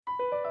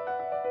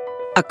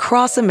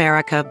Across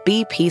America,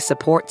 BP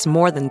supports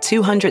more than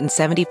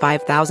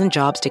 275,000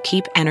 jobs to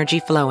keep energy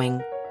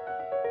flowing.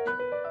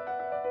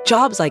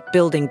 Jobs like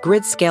building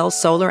grid-scale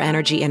solar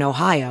energy in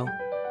Ohio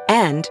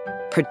and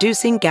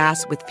producing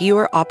gas with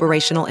fewer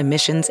operational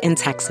emissions in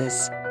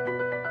Texas.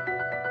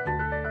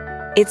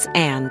 It's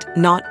and,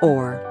 not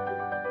or.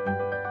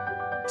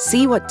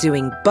 See what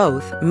doing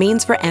both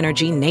means for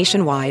energy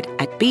nationwide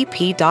at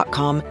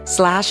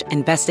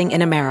bp.com/investing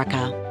in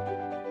America.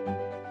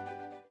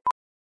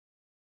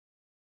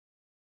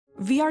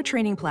 VR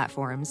training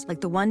platforms,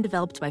 like the one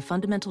developed by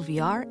Fundamental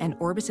VR and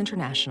Orbis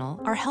International,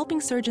 are helping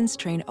surgeons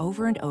train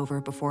over and over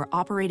before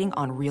operating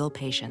on real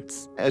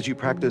patients. As you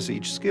practice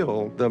each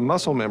skill, the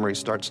muscle memory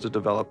starts to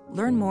develop.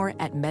 Learn more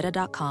at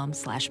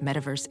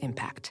meta.com/metaverse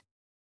impact.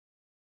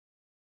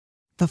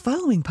 The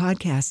following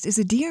podcast is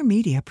a Dear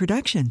Media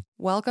production.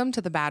 Welcome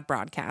to The Bad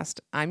Broadcast.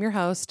 I'm your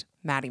host,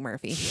 Maddie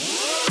Murphy.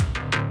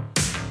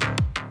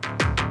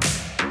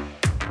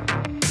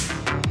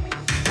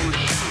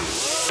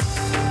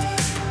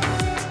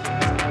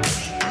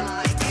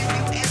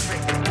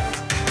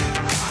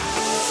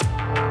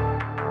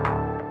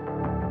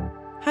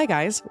 Hi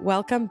guys,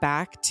 welcome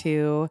back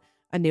to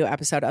a new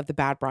episode of The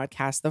Bad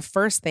Broadcast. The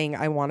first thing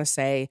I want to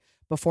say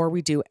before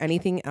we do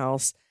anything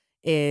else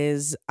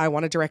is I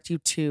want to direct you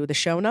to the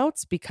show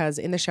notes, because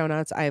in the show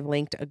notes I have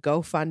linked a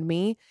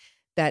GoFundMe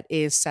that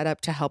is set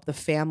up to help the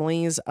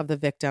families of the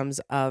victims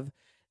of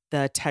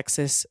the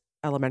Texas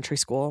elementary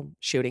school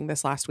shooting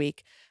this last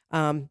week.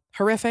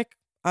 Horrific,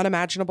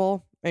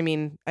 unimaginable. I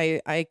mean,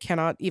 I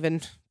cannot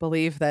even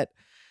believe that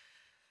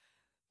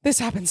this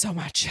happened so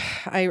much.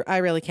 I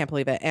really can't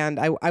believe it. And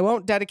I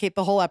won't dedicate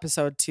the whole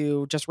episode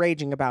to just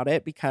raging about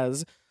it,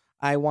 because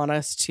I want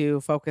us to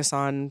focus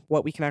on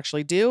what we can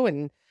actually do.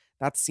 And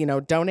that's,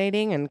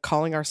 donating and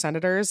calling our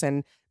senators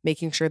and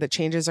making sure that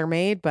changes are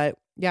made. But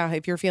yeah,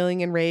 if you're feeling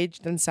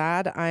enraged and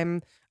sad,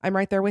 I'm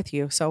right there with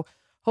you. So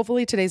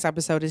hopefully today's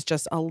episode is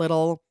just a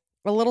little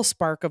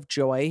spark of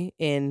joy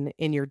in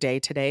your day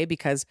today,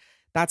 because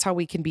that's how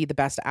we can be the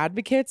best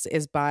advocates,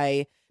 is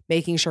by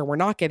making sure we're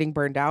not getting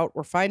burned out.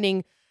 We're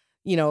finding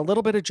a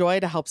little bit of joy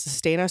to help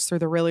sustain us through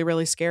the really,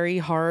 really scary,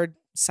 hard,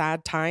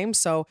 sad times.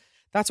 So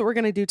that's what we're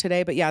going to do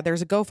today. But yeah,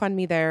 there's a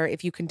GoFundMe there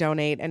if you can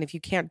donate. And if you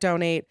can't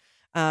donate,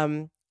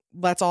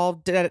 let's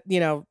all,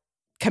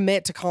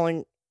 commit to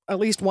calling at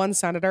least one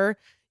senator.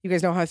 You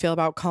guys know how I feel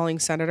about calling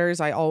senators.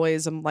 I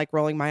always am like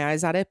rolling my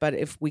eyes at it. But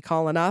if we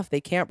call enough,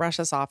 they can't brush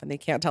us off and they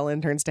can't tell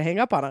interns to hang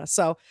up on us.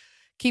 So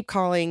keep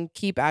calling,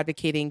 keep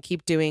advocating,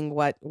 keep doing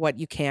what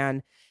you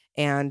can.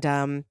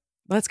 And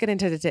let's get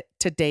into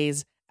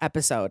today's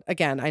episode.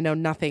 Again, I know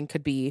nothing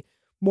could be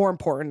more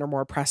important or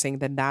more pressing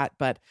than that,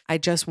 but I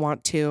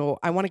want to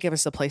give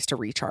us a place to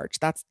recharge.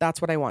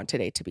 That's what I want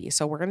today to be.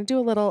 So we're going to do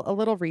a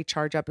little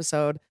recharge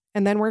episode,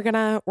 and then we're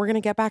going to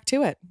get back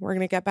to it. We're going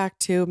to get back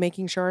to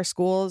making sure our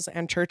schools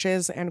and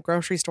churches and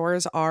grocery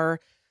stores are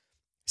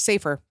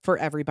safer for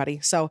everybody.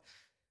 So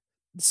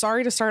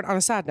sorry to start on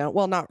a sad note.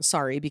 Well, not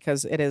sorry,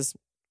 because it is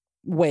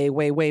way,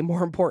 way, way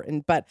more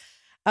important, but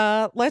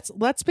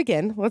let's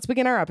begin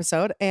our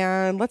episode,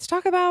 and let's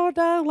talk about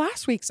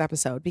last week's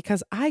episode,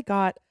 because I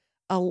got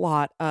a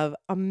lot of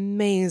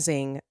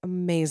amazing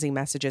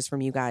messages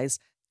from you guys.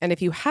 And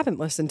if you haven't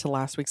listened to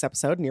last week's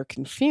episode and you're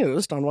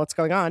confused on what's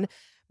going on,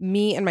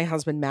 me and my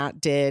husband Matt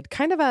did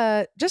kind of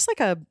a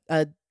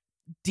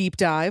deep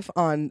dive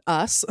on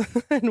us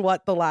and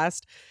what the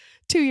last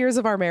 2 years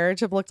of our marriage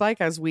have looked like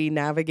as we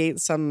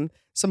navigate some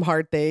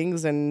hard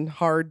things and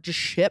hard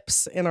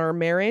ships in our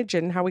marriage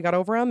and how we got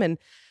over them. And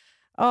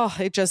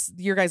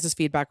your guys'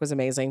 feedback was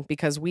amazing,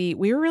 because we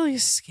were really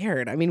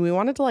scared. I mean, we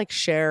wanted to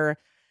share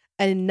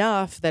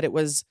enough that it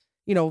was,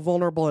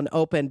 vulnerable and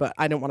open, but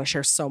I didn't want to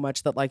share so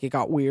much that it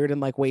got weird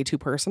and way too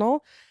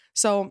personal.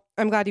 So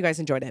I'm glad you guys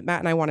enjoyed it. Matt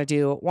and I want to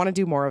do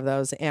more of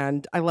those.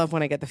 And I love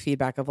when I get the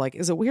feedback of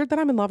is it weird that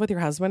I'm in love with your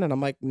husband? And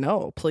I'm like,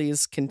 no,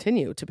 please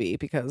continue to be,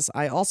 because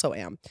I also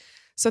am.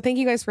 So thank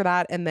you guys for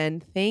that. And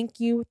then thank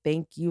you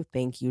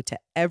to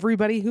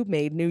everybody who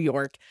made New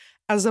York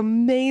as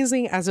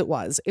amazing as it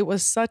was. It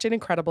was such an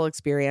incredible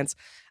experience.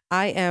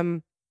 I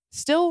am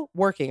still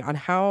working on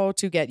how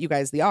to get you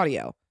guys the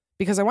audio,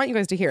 because I want you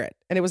guys to hear it.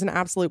 And it was an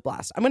absolute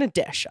blast. I'm going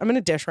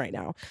to dish right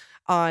now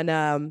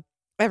on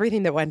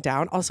everything that went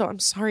down. Also, I'm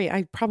sorry,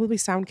 I probably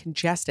sound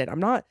congested. I'm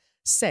not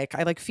sick.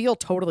 I feel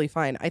totally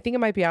fine. I think it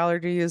might be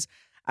allergies.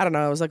 I don't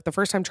know. It was the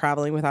first time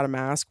traveling without a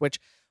mask, which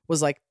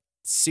was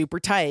super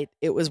tight.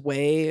 It was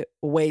way,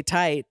 way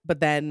tight. But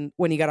then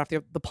when you got off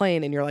the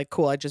plane and you're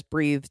cool, I just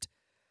breathed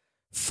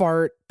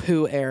fart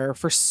poo air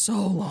for so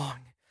long.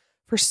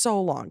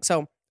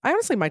 So I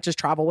honestly might just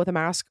travel with a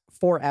mask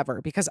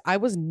forever, because I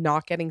was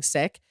not getting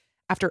sick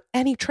after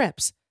any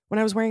trips when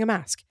I was wearing a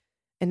mask.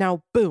 And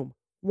now, boom,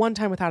 one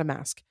time without a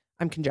mask,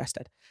 I'm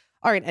congested.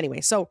 All right, anyway,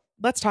 so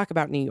let's talk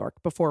about New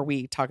York before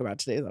we talk about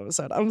today's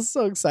episode. I'm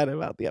so excited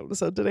about the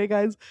episode today,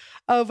 guys.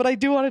 But I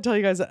do want to tell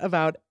you guys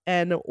about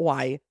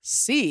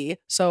NYC.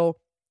 So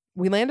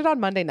we landed on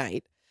Monday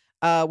night.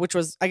 which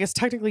was, I guess,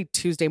 technically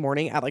Tuesday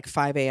morning at like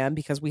 5 a.m.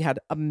 because we had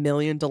a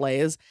million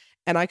delays.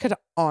 And I could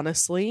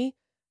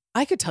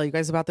tell you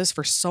guys about this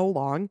for so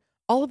long,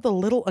 all of the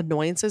little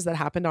annoyances that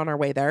happened on our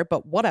way there,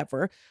 but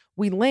whatever.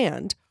 We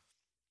land.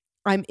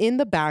 I'm in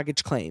the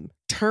baggage claim,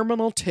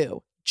 Terminal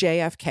 2,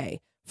 JFK,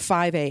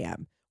 5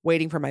 a.m.,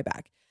 waiting for my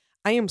bag.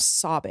 I am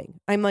sobbing.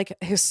 I'm like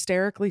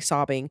hysterically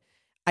sobbing.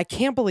 I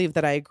can't believe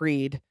that I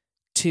agreed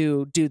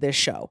to do this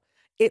show.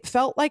 It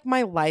felt like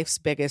my life's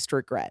biggest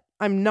regret.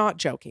 I'm not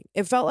joking.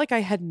 It felt like I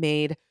had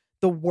made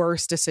the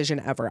worst decision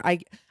ever.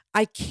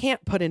 I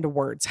can't put into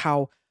words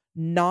how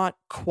not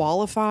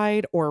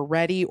qualified or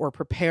ready or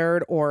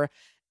prepared or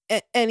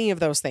any of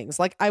those things.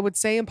 Like, I would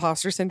say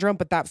imposter syndrome,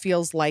 but that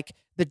feels like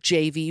the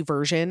JV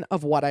version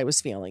of what I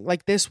was feeling.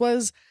 Like,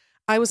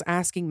 I was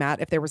asking Matt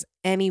if there was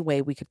any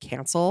way we could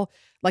cancel.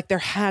 Like, there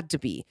had to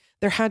be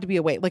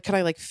a way. Like, could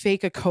I like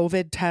fake a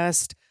COVID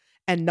test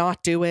and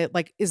not do it?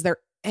 Like, is there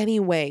any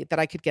way that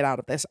I could get out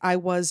of this? I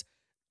was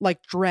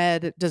like,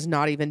 dread does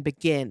not even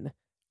begin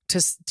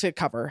to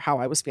cover how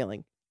I was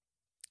feeling.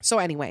 So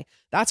anyway,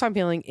 that's how I'm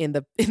feeling in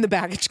the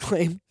baggage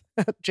claim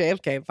at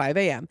JFK, 5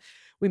 a.m.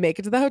 We make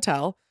it to the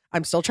hotel.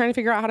 I'm still trying to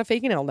figure out how to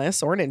fake an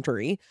illness or an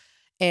injury.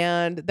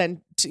 And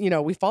then,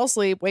 we fall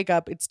asleep, wake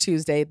up. It's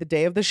Tuesday, the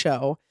day of the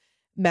show.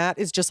 Matt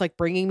is just like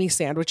bringing me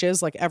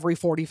sandwiches like every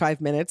 45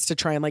 minutes to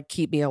try and like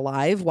keep me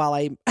alive while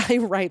I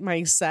write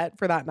my set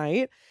for that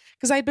night.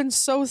 Because I'd been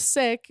so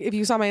sick. If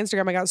you saw my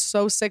Instagram, I got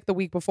so sick the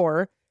week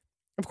before.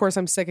 Of course,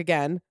 I'm sick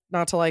again.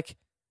 Not to like,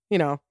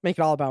 make it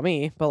all about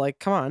me, but like,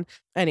 come on.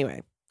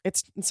 Anyway,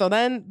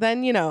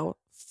 then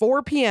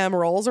 4 p.m.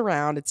 rolls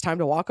around. It's time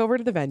to walk over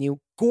to the venue.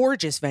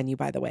 Gorgeous venue,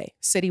 by the way.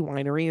 City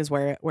Winery is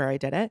where I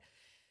did it.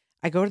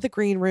 I go to the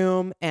green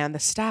room and the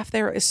staff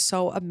there is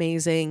so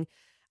amazing.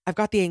 I've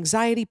got the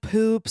anxiety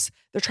poops.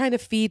 They're trying to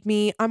feed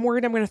me. I'm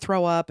worried I'm going to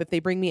throw up if they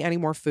bring me any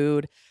more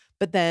food.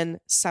 But then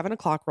 7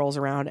 o'clock rolls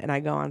around and I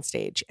go on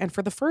stage. And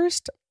for the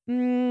first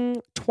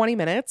 20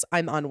 minutes,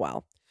 I'm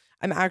unwell.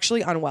 I'm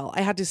actually unwell.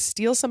 I had to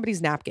steal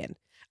somebody's napkin.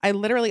 I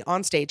literally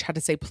on stage had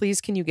to say, please,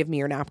 can you give me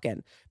your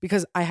napkin?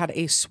 Because I had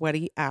a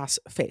sweaty ass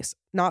face,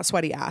 not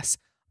sweaty ass.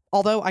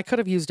 Although I could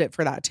have used it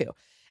for that too.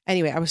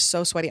 Anyway, I was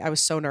so sweaty. I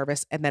was so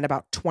nervous. And then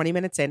about 20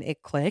 minutes in,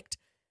 it clicked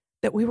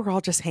that we were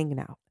all just hanging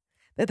out.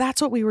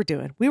 That's what we were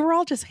doing. We were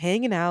all just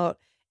hanging out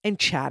and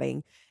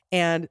chatting.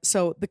 And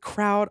so the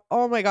crowd,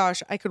 oh my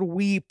gosh, I could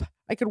weep.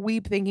 I could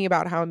weep thinking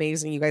about how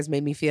amazing you guys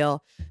made me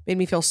feel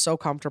so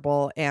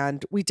comfortable.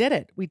 And we did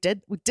it. We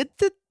did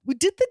the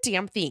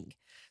damn thing.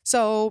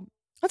 So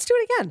let's do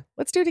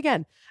it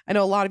again. I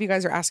know a lot of you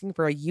guys are asking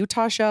for a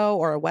Utah show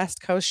or a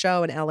West Coast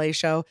show, an LA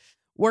show.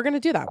 We're going to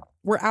do that.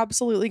 We're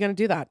absolutely going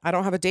to do that. I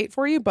don't have a date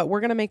for you, but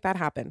we're going to make that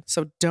happen.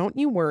 So don't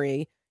you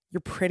worry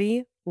your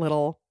pretty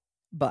little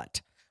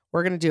butt.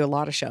 We're going to do a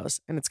lot of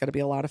shows and it's going to be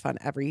a lot of fun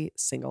every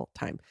single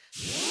time.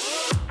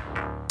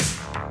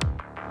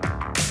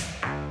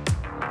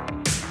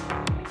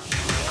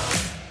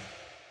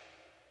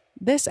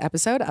 This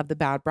episode of The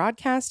Bad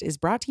Broadcast is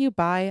brought to you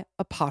by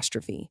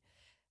Apostrophe.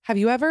 Have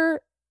you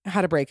ever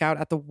had a breakout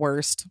at the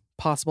worst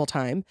possible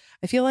time?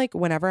 I feel like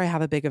whenever I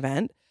have a big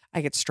event,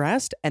 I get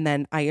stressed and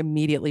then I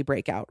immediately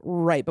break out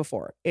right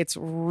before. It's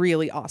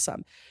really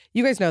awesome.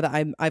 You guys know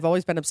that I've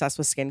always been obsessed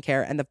with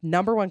skincare, and the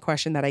number one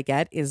question that I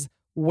get is,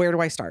 where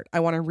do I start? I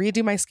want to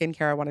redo my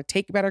skincare. I want to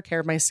take better care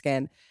of my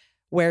skin.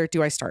 Where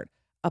do I start?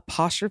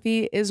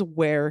 Apostrophe is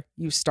where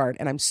you start,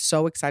 and I'm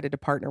so excited to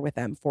partner with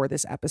them for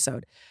this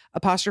episode.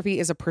 Apostrophe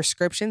is a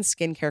prescription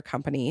skincare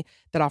company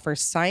that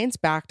offers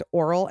science-backed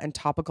oral and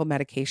topical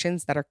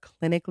medications that are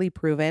clinically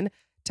proven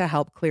to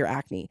help clear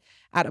acne.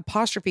 At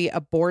Apostrophe,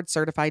 a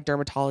board-certified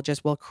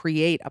dermatologist will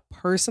create a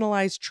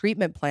personalized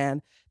treatment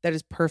plan that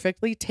is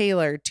perfectly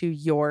tailored to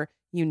your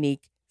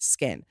unique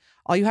skin.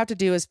 All you have to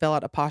do is fill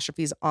out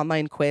Apostrophe's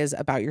online quiz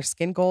about your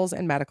skin goals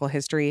and medical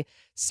history,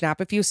 snap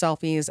a few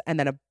selfies, and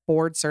then a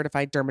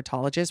board-certified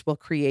dermatologist will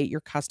create your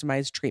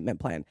customized treatment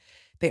plan.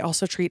 They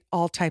also treat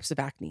all types of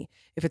acne.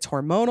 If it's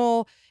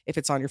hormonal, if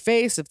it's on your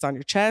face, if it's on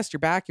your chest, your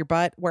back, your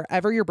butt,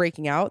 wherever you're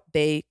breaking out,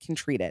 they can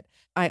treat it.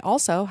 I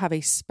also have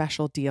a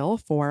special deal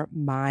for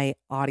my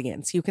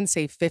audience. You can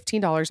save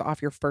 $15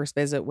 off your first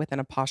visit with an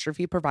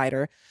Apostrophe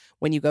provider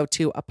when you go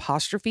to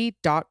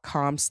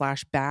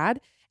apostrophe.com/bad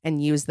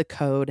and use the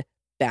code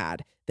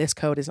BAD. This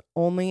code is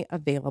only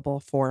available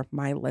for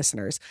my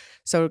listeners.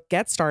 So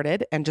get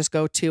started and just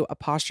go to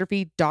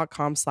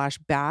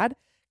apostrophe.com/bad,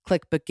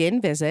 click begin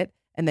visit,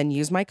 and then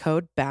use my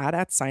code BAD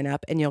at sign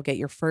up and you'll get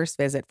your first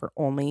visit for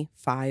only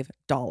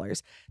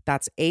 $5.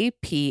 That's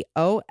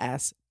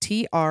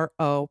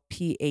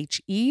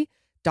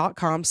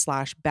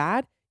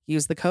apostrophe.com/bad.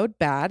 Use the code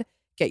BAD.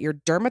 Get your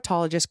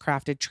dermatologist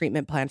crafted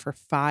treatment plan for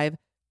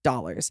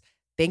 $5.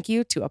 Thank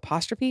you to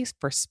Apostrophe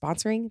for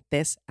sponsoring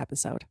this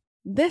episode.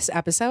 This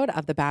episode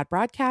of The Bad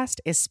Broadcast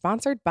is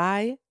sponsored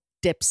by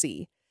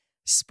Dipsea.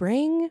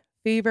 Spring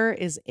fever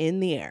is in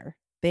the air.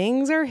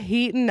 Things are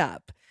heating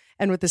up.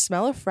 And with the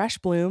smell of fresh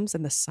blooms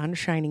and the sun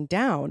shining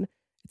down,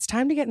 it's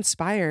time to get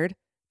inspired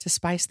to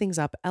spice things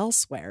up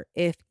elsewhere,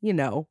 if you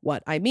know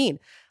what I mean.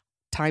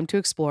 Time to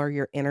explore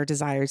your inner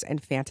desires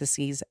and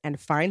fantasies and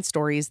find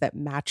stories that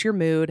match your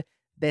mood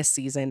this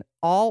season,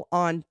 all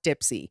on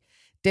Dipsea.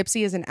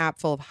 Dipsea is an app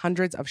full of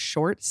hundreds of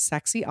short,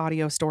 sexy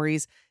audio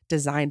stories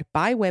designed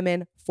by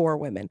women for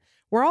women.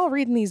 We're all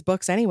reading these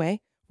books anyway.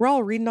 We're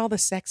all reading all the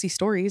sexy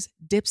stories.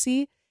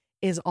 Dipsea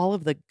is all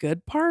of the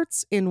good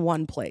parts in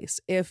one place,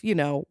 if you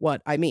know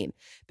what I mean.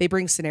 They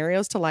bring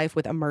scenarios to life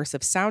with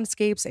immersive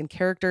soundscapes and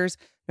characters,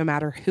 no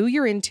matter who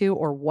you're into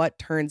or what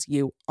turns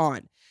you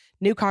on.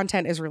 New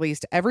content is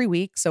released every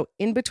week, so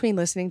in between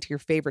listening to your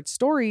favorite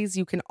stories,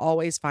 you can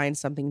always find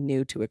something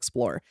new to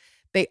explore.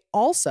 They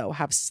also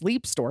have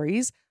sleep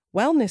stories,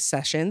 wellness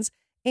sessions,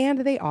 and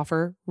they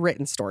offer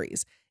written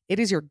stories. It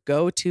is your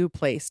go-to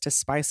place to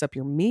spice up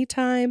your me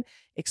time,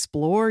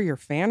 explore your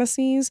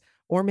fantasies,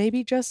 or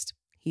maybe just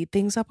heat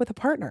things up with a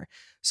partner.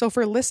 So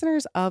for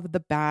listeners of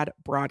the Bad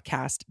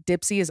Broadcast,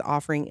 Dipsea is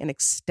offering an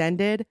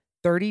extended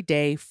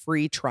 30-day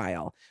free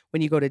trial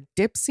when you go to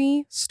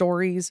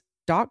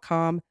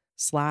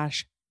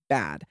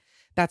dipseastories.com/bad.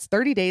 That's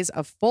 30 days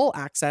of full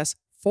access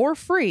for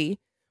free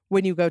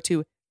when you go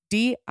to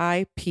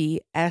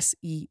DIPSEA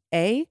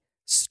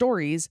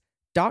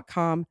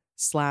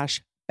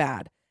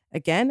stories.com/bad.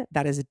 Again,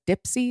 that is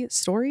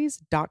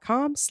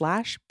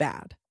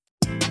dipseastories.com/bad.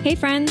 Hey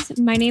friends,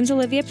 my name's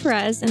Olivia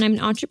Perez, and I'm an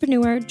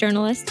entrepreneur,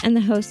 journalist, and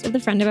the host of the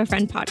Friend of a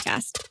Friend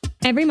podcast.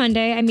 Every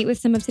Monday, I meet with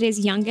some of today's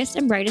youngest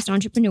and brightest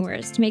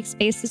entrepreneurs to make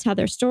space to tell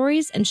their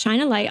stories and shine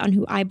a light on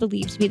who I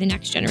believe to be the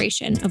next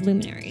generation of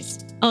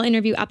luminaries. I'll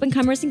interview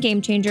up-and-comers and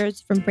game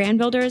changers, from brand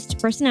builders to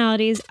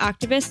personalities,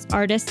 activists,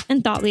 artists,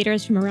 and thought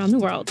leaders from around the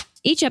world.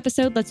 Each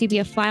episode lets you be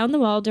a fly on the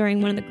wall during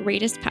one of the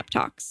greatest pep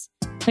talks,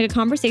 like a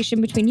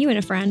conversation between you and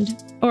a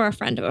friend, or a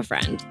friend of a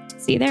friend.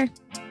 See you there.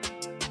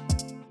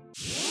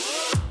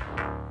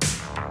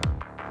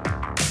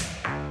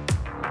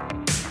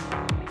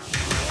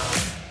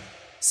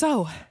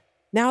 So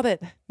now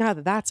that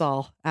that's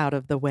all out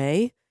of the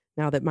way,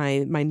 now that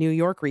my New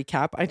York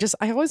recap,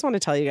 I always want to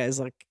tell you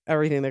guys like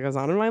everything that goes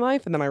on in my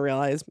life. And then I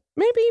realize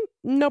maybe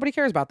nobody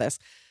cares about this,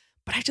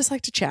 but I just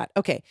like to chat.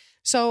 Okay.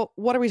 So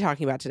what are we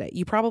talking about today?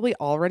 You probably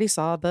already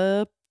saw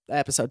the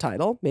episode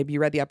title. Maybe you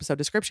read the episode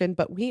description,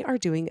 but we are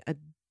doing a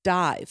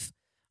dive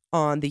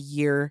on the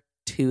year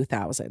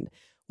 2000.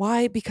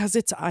 Why? Because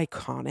it's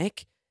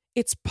iconic.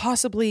 It's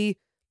possibly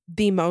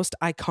the most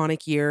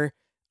iconic year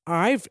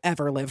I've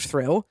ever lived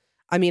through.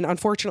 I mean,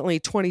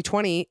 unfortunately,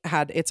 2020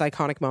 had its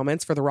iconic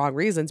moments for the wrong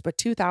reasons, but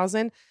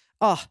 2000,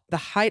 the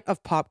height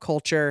of pop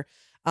culture.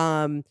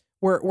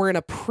 We're in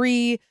a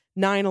pre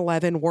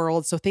 9/11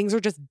 world, so things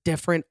are just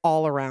different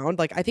all around.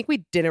 Like, I think we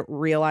didn't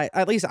realize,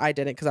 at least I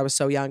didn't, because I was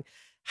so young,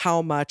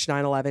 how much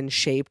 9/11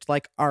 shaped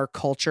like our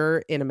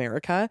culture in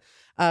America.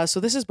 So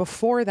this is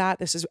before that.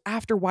 This is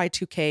after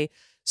Y2K.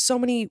 So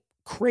many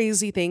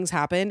crazy things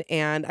happen,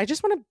 and I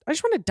just want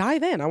to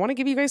dive in. I want to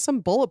give you guys some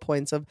bullet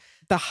points of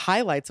the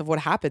highlights of what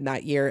happened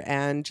that year,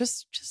 and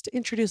just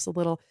infuse a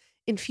little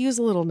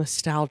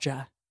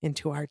nostalgia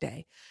into our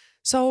day.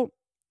 So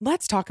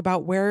let's talk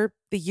about where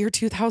the year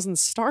 2000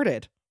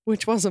 started,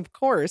 which was, of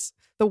course,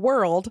 the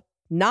world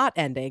not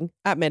ending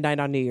at midnight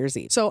on New Year's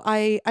Eve. So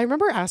I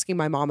remember asking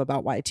my mom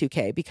about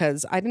Y2K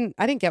because I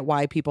didn't get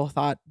why people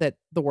thought that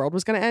the world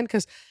was going to end,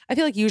 because I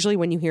feel like usually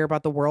when you hear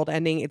about the world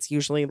ending, it's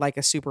usually like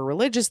a super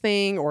religious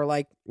thing, or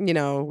like, you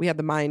know, we had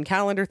the Mayan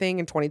calendar thing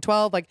in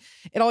 2012. Like,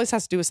 it always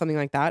has to do with something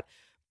like that.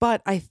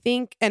 But I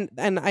think, and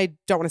I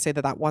don't want to say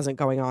that wasn't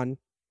going on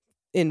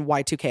in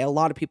Y2K. A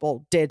lot of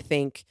people did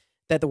think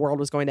that the world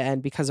was going to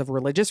end because of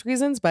religious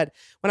reasons. But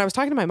when I was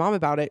talking to my mom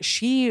about it,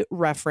 she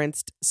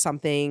referenced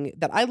something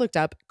that I looked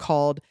up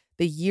called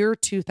the year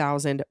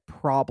 2000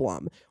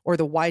 problem, or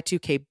the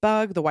Y2K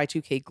bug, the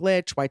Y2K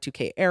glitch,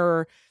 Y2K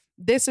error.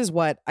 This is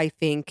what I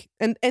think,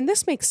 and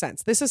this makes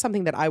sense. This is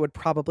something that I would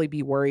probably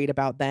be worried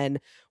about then,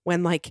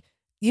 when like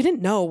you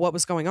didn't know what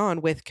was going on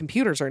with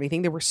computers or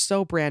anything. They were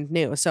so brand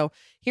new. So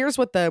here's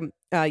what the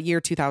year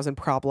 2000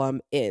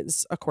 problem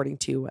is, according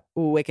to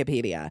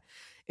Wikipedia.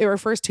 It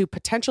refers to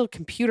potential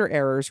computer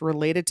errors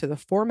related to the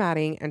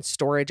formatting and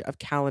storage of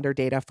calendar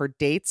data for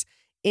dates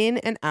in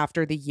and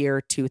after the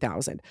year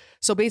 2000.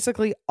 So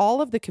basically,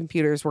 all of the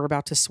computers were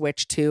about to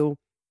switch to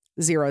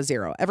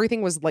 00.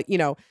 Everything was like, you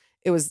know,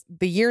 it was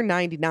the year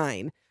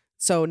 99.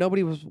 So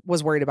nobody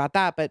was worried about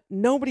that, but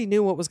nobody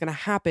knew what was going to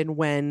happen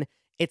when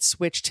it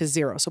switched to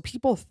 0. So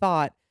people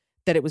thought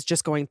that it was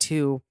just going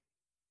to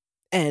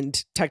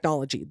end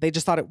technology. They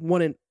just thought it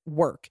wouldn't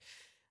work.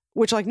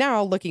 Which, like,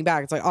 now looking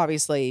back, it's like,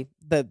 obviously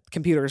the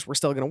computers were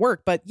still going to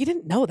work, but you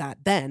didn't know that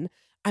then.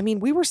 I mean,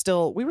 we were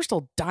still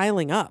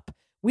dialing up.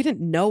 We didn't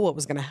know what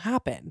was going to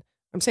happen.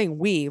 I'm saying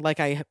we, like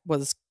I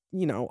was,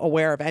 you know,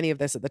 aware of any of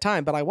this at the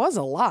time, but I was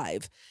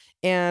alive.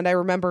 And I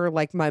remember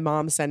like my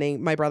mom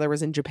my brother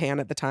was in Japan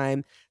at the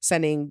time,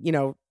 sending, you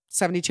know,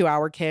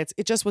 72-hour kits.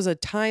 It just was a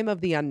time of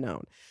the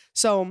unknown.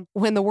 So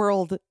when the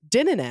world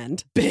didn't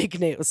end, big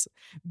news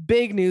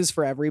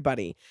for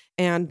everybody.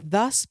 And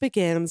thus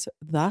begins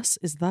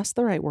the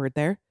right word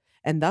there?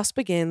 And thus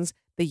begins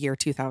the year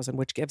 2000,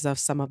 which gives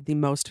us some of the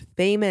most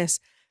famous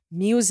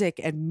music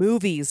and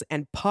movies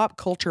and pop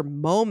culture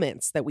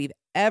moments that we've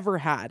ever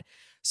had.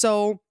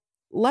 So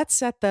let's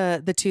set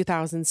the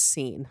 2000s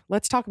scene.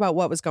 Let's talk about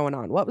what was going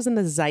on. What was in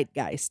the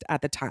zeitgeist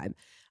at the time?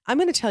 I'm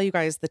going to tell you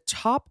guys the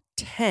top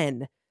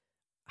 10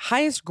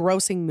 highest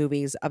grossing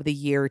movies of the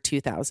year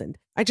 2000.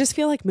 I just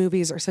feel like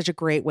movies are such a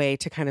great way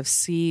to kind of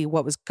see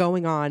what was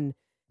going on,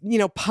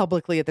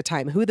 publicly at the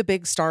time, who the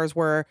big stars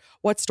were,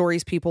 what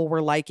stories people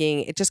were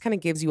liking. It just kind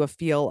of gives you a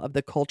feel of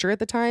the culture at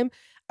the time.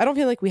 I don't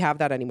feel like we have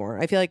that anymore.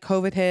 I feel like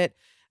COVID hit,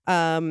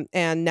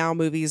 and now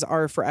movies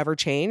are forever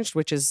changed,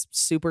 which is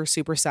super,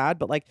 super sad.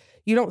 But like,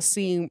 you don't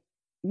see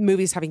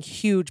movies having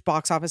huge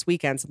box office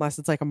weekends unless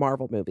it's like a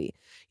Marvel movie.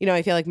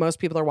 I feel like most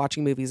people are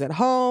watching movies at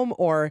home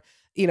or,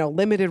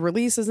 limited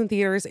releases in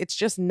theaters. It's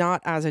just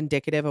not as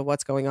indicative of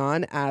what's going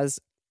on as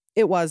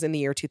it was in the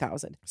year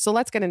 2000. So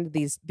let's get into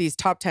these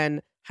top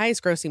 10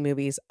 highest grossing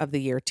movies of the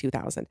year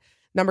 2000.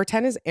 Number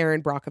 10 is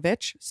Erin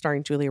Brockovich,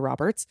 starring Julia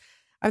Roberts.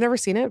 I've never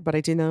seen it, but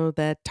I do know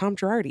that Tom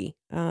Girardi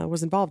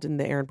was involved in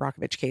the Erin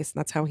Brockovich case, and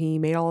that's how he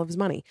made all of his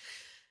money.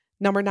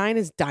 Number 9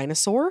 is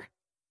Dinosaur.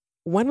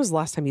 When was the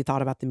last time you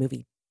thought about the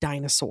movie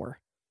Dinosaur?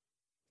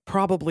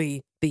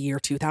 Probably the year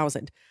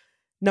 2000.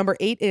 Number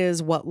 8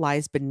 is What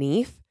Lies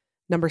Beneath.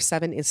 Number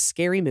 7 is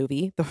Scary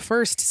Movie, the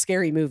first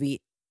scary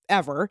movie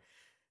ever.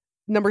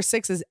 Number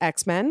 6 is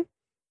X-Men.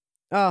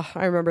 Oh,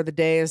 I remember the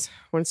days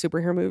when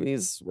superhero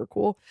movies were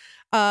cool.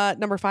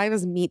 Number 5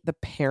 is Meet the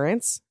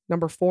Parents.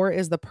 Number 4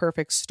 is The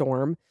Perfect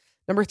Storm.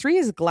 Number 3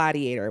 is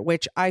Gladiator,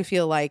 which I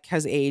feel like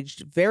has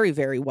aged very,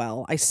 very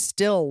well. I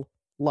still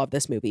love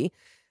this movie.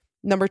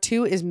 Number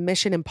 2 is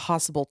Mission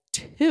Impossible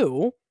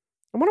 2.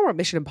 I wonder what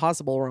Mission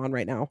Impossible we're on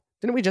right now.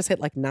 Didn't we just hit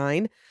like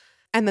 9?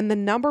 And then the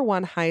number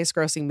 1 highest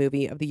grossing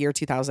movie of the year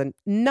 2000.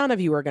 None of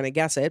you are going to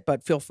guess it,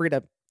 but feel free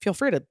to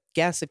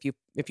guess if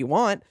you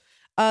want.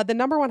 The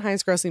number 1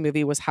 highest grossing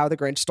movie was How the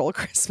Grinch Stole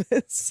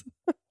Christmas,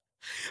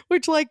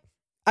 which like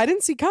I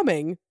didn't see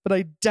coming, but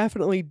I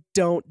definitely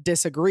don't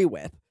disagree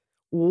with.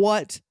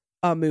 What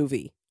a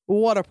movie.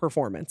 What a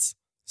performance.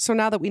 So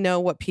now that we know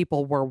what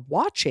people were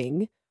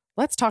watching,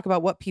 let's talk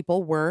about what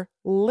people were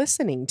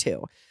listening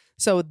to.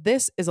 So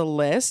this is a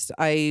list.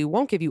 I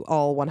won't give you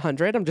all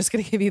 100. I'm just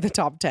going to give you the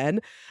top 10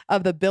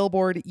 of the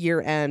Billboard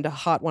year-end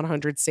Hot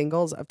 100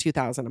 singles of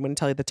 2000. I'm going to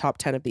tell you the top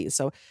 10 of these.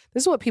 So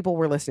this is what people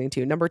were listening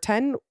to. Number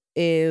 10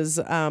 is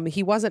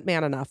He Wasn't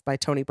Man Enough by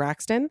Toni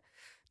Braxton.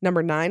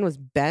 Number 9 was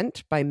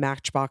Bent by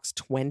Matchbox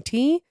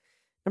 20.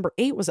 Number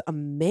 8 was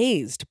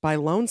Amazed by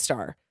Lone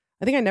Star.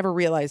 I think I never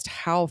realized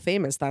how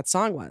famous that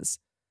song was.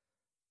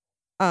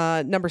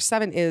 Number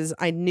 7 is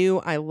I Knew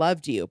I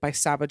Loved You by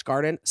Savage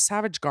Garden.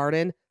 Savage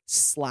Garden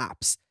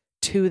slaps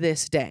to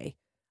this day.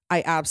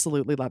 I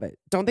absolutely love it.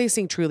 Don't they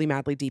sing Truly,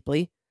 Madly,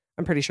 Deeply?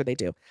 I'm pretty sure they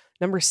do.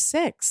 Number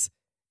 6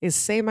 is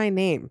Say My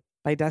Name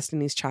by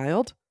Destiny's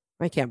Child.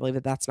 I can't believe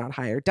that that's not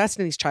higher.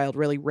 Destiny's Child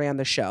really ran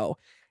the show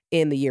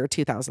in the year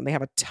 2000. They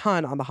have a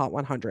ton on the Hot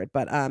 100,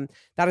 but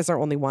that is our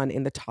only one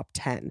in the top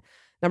 10.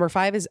 Number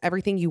 5 is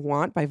Everything You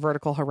Want by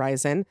Vertical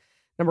Horizon.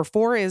 Number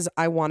 4 is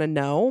I Want to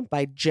Know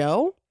by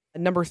Joe.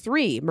 Number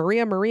 3,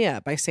 Maria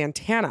Maria by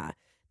Santana.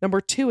 Number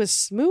 2 is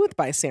Smooth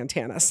by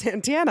Santana.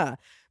 Santana,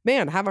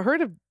 man, haven't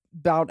heard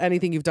about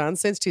anything you've done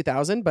since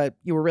 2000, but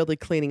you were really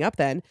cleaning up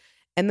then.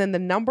 And then the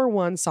number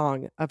 1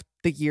 song of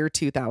the year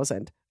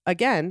 2000,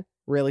 again,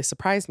 really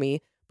surprised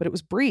me, but it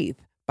was Breathe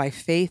by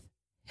Faith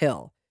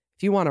Hill.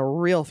 If you want a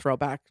real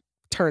throwback,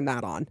 turn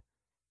that on.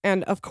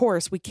 And of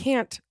course, we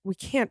can't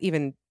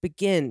even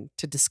begin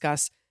to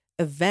discuss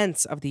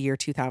events of the year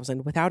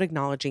 2000 without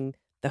acknowledging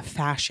the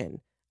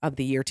fashion of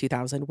the year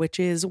 2000, which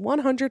is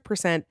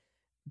 100%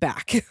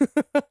 back.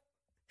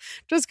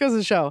 Just goes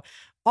to show,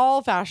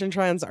 all fashion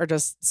trends are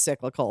just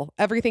cyclical.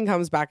 Everything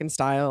comes back in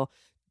style.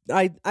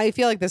 I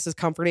feel like this is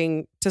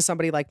comforting to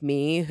somebody like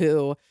me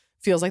who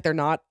feels like they're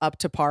not up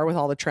to par with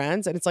all the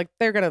trends, and it's like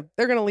they're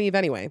gonna leave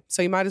anyway.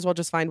 So you might as well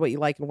just find what you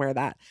like and wear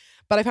that.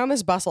 But I found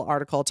this Bustle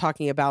article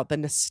talking about the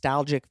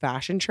nostalgic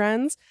fashion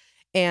trends,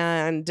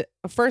 and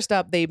first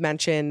up they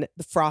mention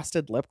the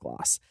frosted lip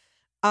gloss.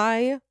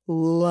 I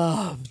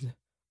loved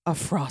a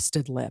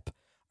frosted lip.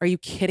 Are you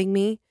kidding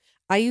me?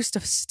 I used to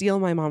steal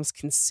my mom's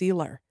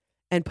concealer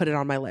and put it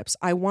on my lips.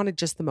 I wanted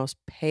just the most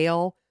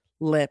pale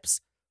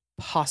lips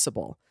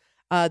possible.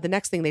 The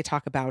next thing they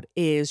talk about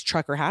is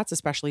trucker hats,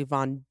 especially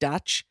Von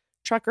Dutch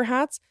trucker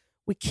hats.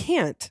 We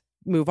can't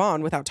move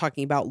on without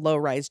talking about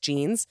low-rise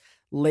jeans,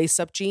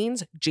 lace-up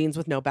jeans, jeans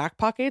with no back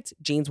pockets,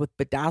 jeans with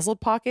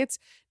bedazzled pockets.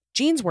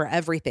 Jeans were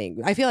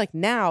everything. I feel like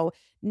now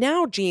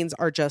jeans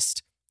are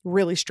just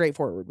really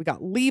straightforward. We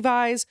got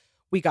Levi's,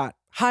 we got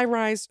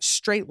high-rise,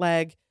 straight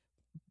leg,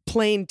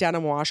 plain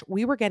denim wash.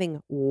 We were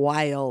getting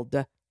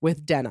wild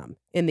with denim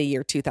in the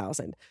year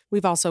 2000.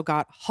 We've also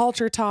got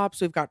halter tops.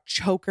 We've got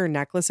choker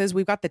necklaces.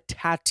 We've got the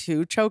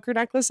tattoo choker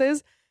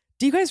necklaces.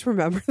 Do you guys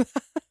remember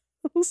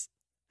those?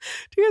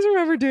 Do you guys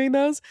remember doing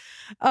those?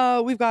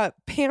 We've got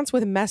pants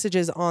with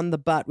messages on the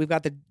butt. We've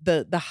got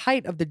the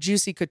height of the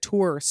Juicy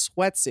Couture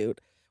sweatsuit,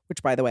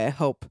 which by the way, I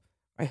hope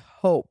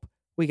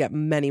we get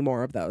many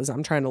more of those.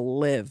 I'm trying to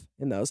live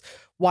in those.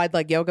 Wide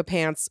leg yoga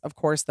pants, of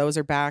course, those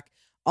are back.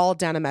 All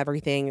denim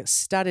everything,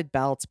 studded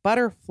belts,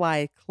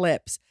 butterfly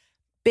clips,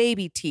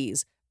 baby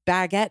tees,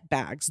 baguette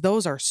bags.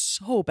 Those are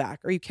so back.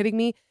 Are you kidding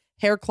me?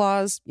 Hair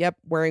claws. Yep,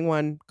 wearing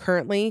one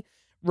currently.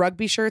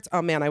 Rugby shirts.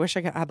 Oh man, I wish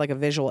I had like a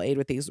visual aid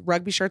with these.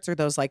 Rugby shirts are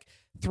those like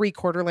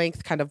 3/4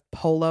 length kind of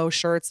polo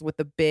shirts with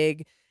the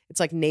big, it's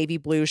like navy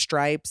blue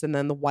stripes and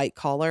then the white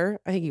collar.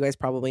 I think you guys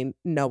probably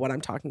know what I'm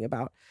talking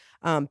about.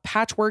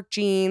 Patchwork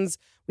jeans.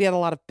 We had a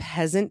lot of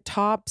peasant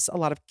tops, a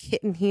lot of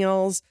kitten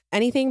heels,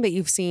 anything that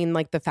you've seen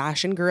like the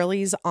fashion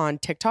girlies on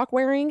TikTok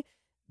wearing.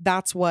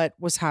 That's what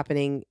was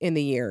happening in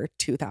the year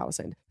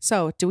 2000.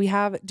 So do we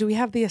have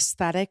the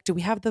aesthetic? Do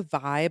we have the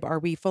vibe? Are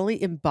we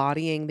fully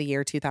embodying the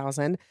year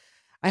 2000?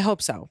 I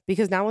hope so,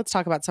 because now let's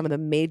talk about some of the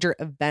major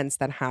events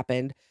that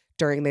happened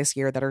during this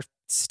year that are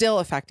still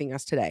affecting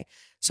us today.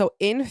 So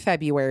in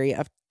February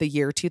of the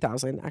year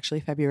 2000, actually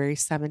February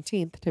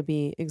 17th to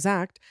be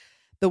exact,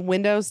 the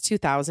Windows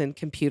 2000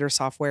 computer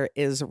software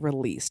is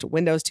released.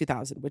 Windows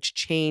 2000, which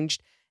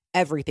changed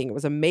everything. It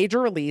was a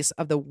major release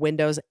of the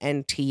Windows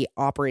NT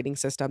operating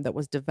system that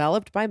was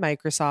developed by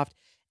Microsoft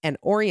and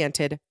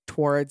oriented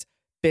towards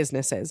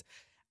businesses.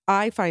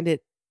 I find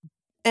it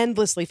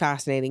endlessly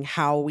fascinating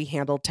how we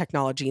handled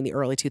technology in the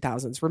early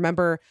 2000s.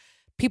 Remember,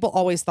 people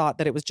always thought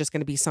that it was just going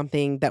to be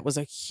something that was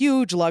a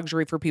huge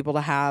luxury for people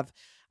to have.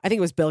 I think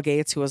it was Bill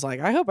Gates who was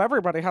like, I hope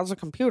everybody has a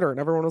computer. And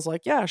everyone was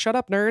like, yeah, shut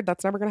up, nerd.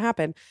 That's never going to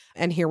happen.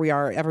 And here we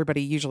are.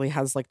 Everybody usually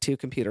has like 2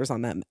 computers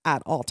on them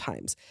at all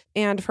times.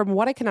 And from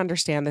what I can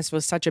understand, this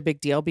was such a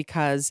big deal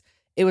because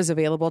it was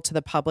available to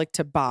the public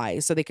to buy.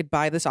 So they could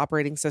buy this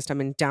operating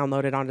system and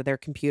download it onto their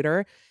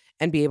computer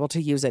and be able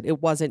to use it.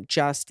 It wasn't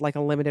just like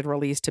a limited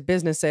release to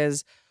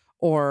businesses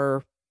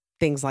or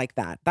things like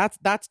that.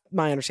 That's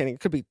my understanding.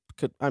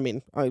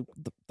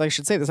 I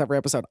should say this every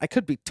episode. I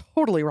could be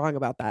totally wrong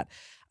about that.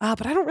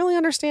 But I don't really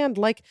understand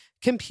like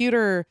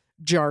computer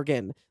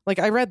jargon. Like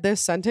I read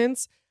this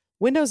sentence,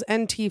 Windows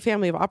NT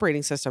family of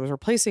operating systems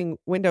replacing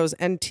Windows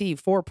NT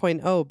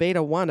 4.0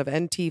 beta 1 of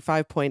NT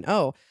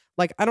 5.0.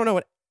 Like I don't know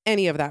what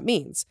any of that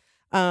means.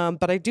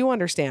 But I do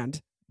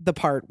understand the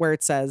part where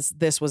it says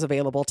this was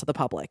available to the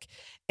public.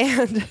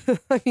 And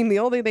I mean, the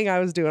only thing I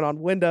was doing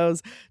on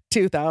Windows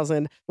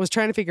 2000 was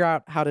trying to figure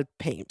out how to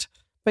paint.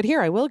 But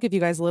here I will give you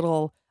guys a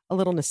little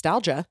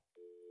nostalgia.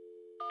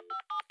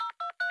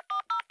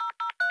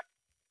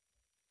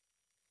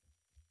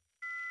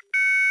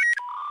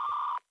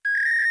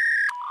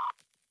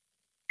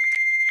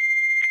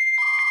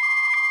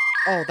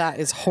 Oh, that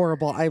is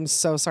horrible. I'm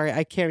so sorry.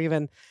 I can't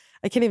even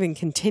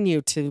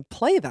continue to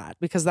play that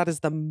because that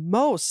is the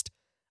most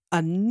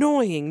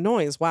annoying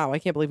noise. Wow, I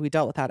can't believe we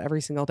dealt with that every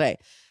single day.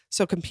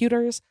 So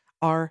computers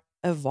are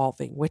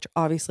evolving, which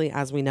obviously,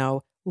 as we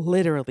know,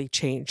 literally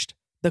changed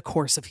the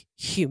course of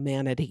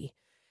humanity.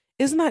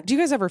 Isn't that, do you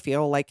guys ever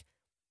feel like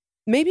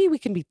maybe we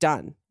can be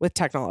done with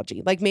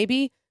technology? Like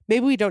maybe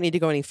we don't need to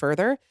go any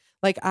further.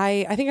 Like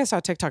I think I saw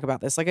a TikTok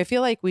about this. Like I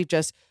feel like we've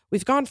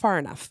gone far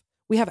enough.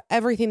 We have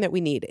everything that we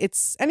need.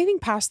 It's anything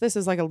past this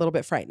is like a little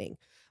bit frightening.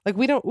 Like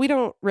we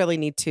don't really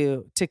need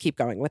to keep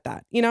going with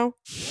that, you know?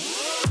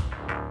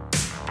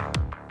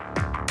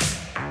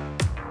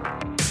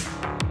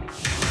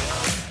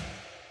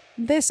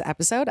 This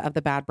episode of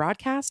The Bad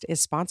Broadcast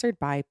is sponsored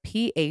by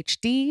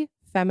PhD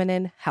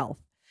Feminine Health.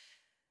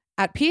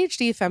 At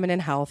PhD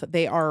Feminine Health,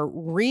 they are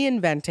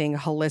reinventing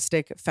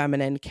holistic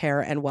feminine care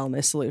and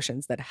wellness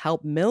solutions that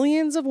help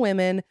millions of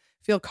women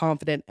feel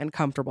confident and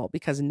comfortable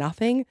because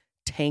nothing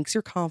tanks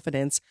your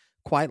confidence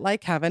quite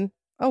like having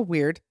a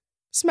weird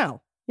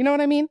smell. You know what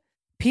I mean?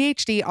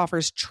 PhD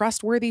offers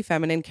trustworthy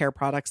feminine care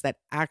products that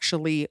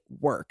actually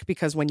work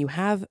because when you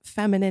have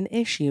feminine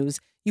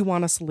issues, you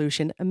want a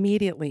solution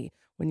immediately.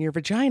 When your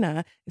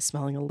vagina is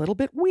smelling a little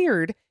bit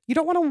weird, you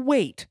don't want to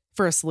wait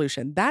for a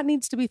solution. That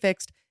needs to be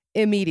fixed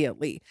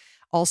immediately.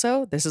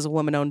 Also, this is a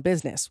woman-owned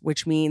business,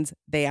 which means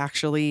they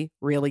actually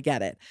really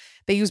get it.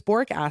 They use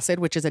boric acid,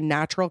 which is a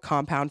natural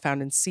compound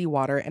found in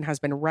seawater and has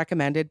been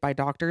recommended by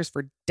doctors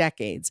for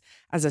decades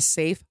as a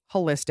safe,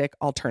 holistic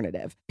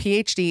alternative.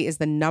 PhD is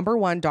the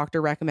 #1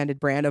 doctor-recommended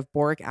brand of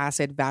boric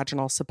acid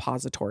vaginal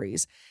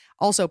suppositories.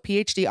 Also,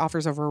 PhD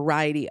offers a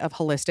variety of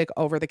holistic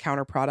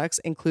over-the-counter products,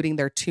 including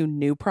their 2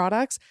 new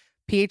products,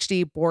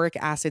 PhD Boric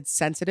Acid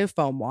Sensitive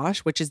Foam Wash,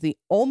 which is the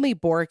only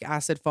boric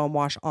acid foam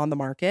wash on the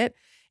market,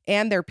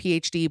 and their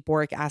PhD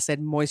Boric Acid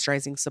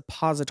Moisturizing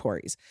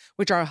Suppositories,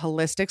 which are a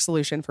holistic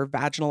solution for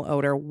vaginal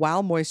odor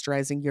while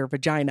moisturizing your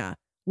vagina.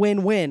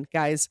 Win-win,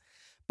 guys.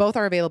 Both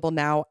are available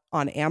now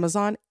on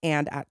Amazon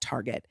and at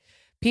Target.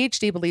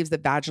 PhD believes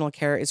that vaginal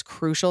care is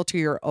crucial to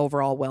your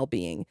overall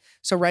well-being.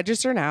 So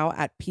register now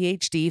at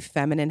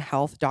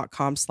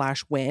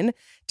phdfemininehealth.com/win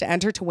to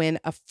enter to win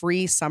a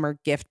free summer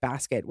gift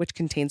basket, which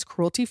contains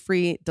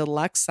cruelty-free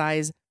deluxe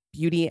size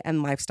beauty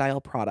and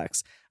lifestyle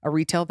products, a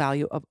retail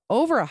value of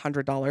over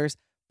 $100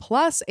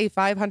 plus a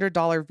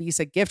 $500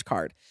 Visa gift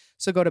card.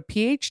 So go to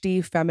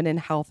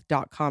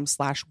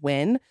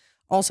phdfemininehealth.com/win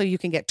Also, you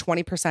can get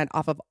 20%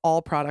 off of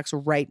all products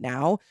right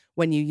now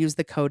when you use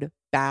the code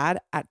BAD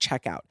at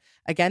checkout.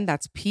 Again,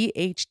 that's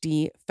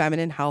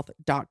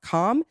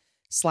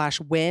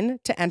phdfemininehealth.com/win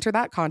to enter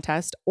that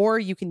contest, or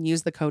you can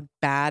use the code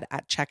BAD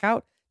at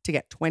checkout to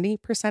get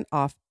 20%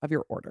 off of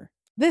your order.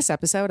 This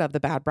episode of the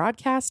Bad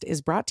Broadcast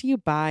is brought to you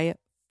by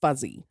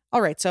Fuzzy.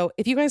 All right, so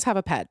if you guys have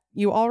a pet,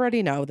 you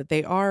already know that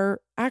they are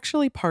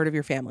actually part of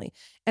your family.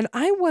 And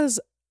I was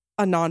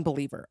a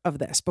non-believer of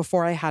this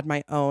before I had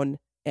my own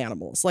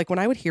animals. Like when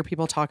I would hear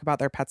people talk about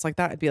their pets like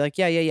that, I'd be like,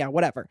 yeah,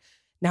 whatever.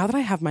 Now that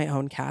I have my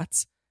own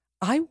cats,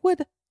 I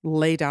would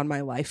lay down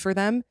my life for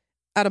them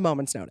at a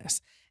moment's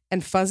notice.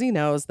 And Fuzzy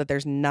knows that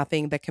there's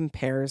nothing that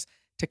compares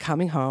to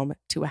coming home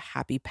to a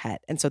happy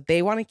pet. And so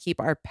they want to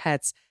keep our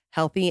pets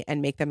healthy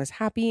and make them as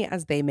happy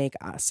as they make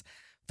us.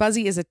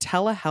 Fuzzy is a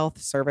telehealth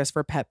service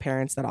for pet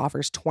parents that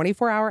offers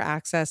 24-hour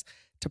access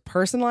to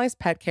personalized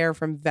pet care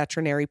from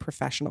veterinary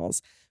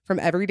professionals. From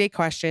everyday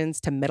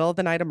questions to middle of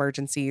the night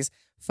emergencies,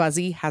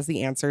 Fuzzy has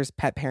the answers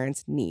pet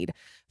parents need.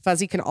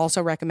 Fuzzy can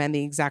also recommend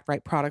the exact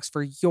right products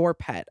for your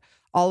pet,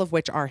 all of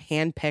which are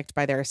handpicked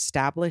by their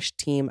established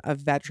team of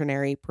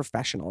veterinary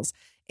professionals.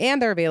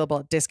 And they're available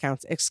at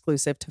discounts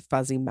exclusive to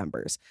Fuzzy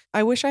members.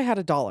 I wish I had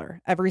 $1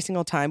 every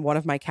single time one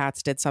of my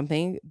cats did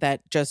something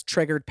that just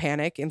triggered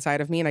panic inside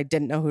of me and I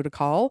didn't know who to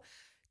call.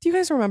 Do you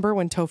guys remember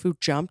when Tofu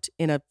jumped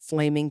in a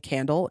flaming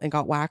candle and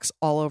got wax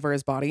all over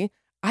his body?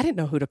 I didn't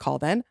know who to call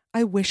then.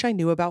 I wish I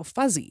knew about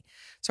Fuzzy.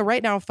 So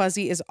right now,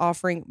 Fuzzy is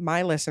offering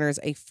my listeners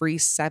a free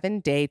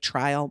 7-day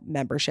trial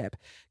membership.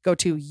 Go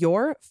to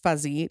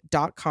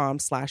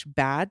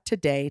yourfuzzy.com/bad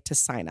today to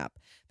sign up.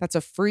 That's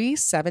a free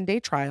 7-day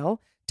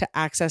trial to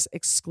access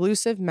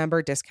exclusive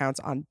member discounts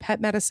on pet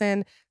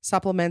medicine,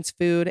 supplements,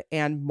 food,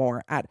 and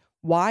more at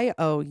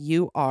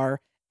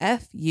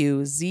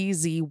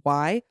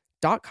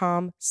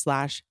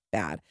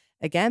yourfuzzy.com/bad.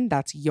 Again,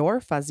 that's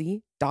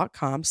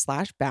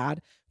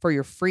yourfuzzy.com/bad for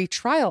your free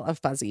trial of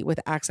Fuzzy with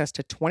access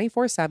to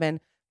 24/7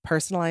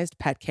 personalized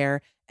pet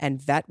care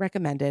and vet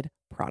recommended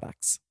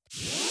products.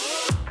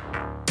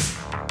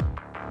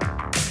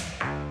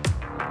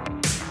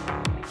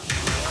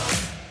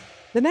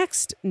 The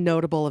next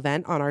notable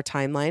event on our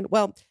timeline,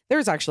 well,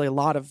 there's actually a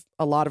lot of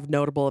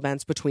notable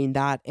events between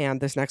that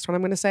and this next one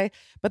I'm going to say,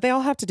 but they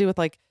all have to do with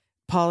like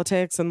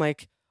politics and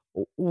like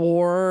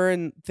war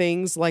and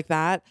things like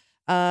that.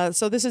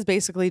 So this is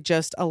basically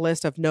just a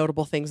list of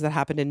notable things that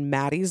happened in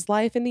Maddie's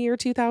life in the year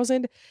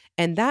 2000.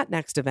 And that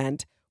next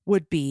event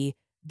would be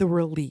the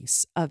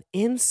release of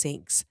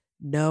NSYNC's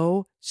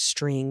No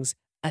Strings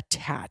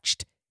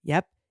Attached.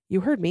 Yep,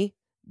 you heard me.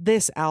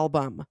 This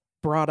album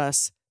brought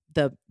us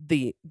the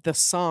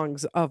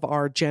songs of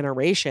our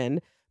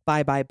generation.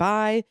 Bye, Bye,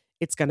 Bye.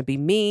 It's Gonna Be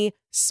Me.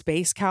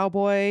 Space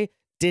Cowboy.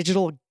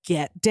 Digital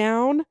Get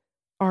Down.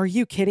 Are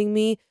you kidding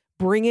me?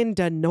 Bring in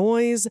the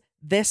Noise.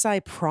 This I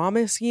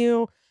Promise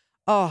You.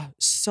 Oh,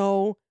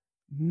 so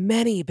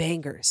many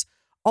bangers.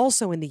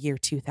 Also in the year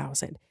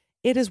 2000,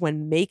 it is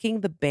when Making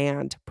the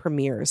Band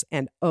premieres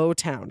and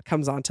O-Town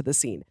comes onto the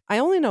scene. I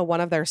only know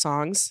one of their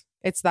songs.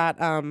 It's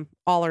that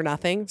All or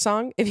Nothing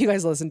song. If you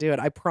guys listen to it,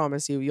 I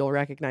promise you'll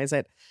recognize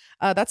it.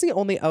 That's the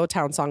only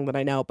O-Town song that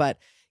I know. But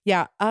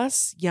yeah,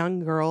 us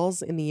young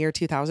girls in the year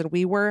 2000,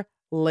 we were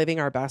living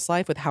our best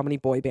life with how many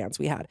boy bands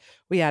we had.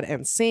 We had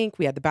NSYNC,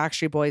 we had the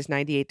Backstreet Boys,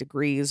 98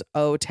 Degrees,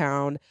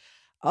 O-Town.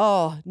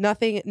 Oh,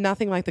 nothing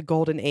like the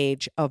golden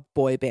age of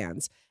boy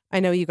bands. I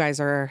know you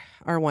guys are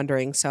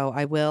wondering, so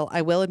I will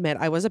admit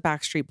I was a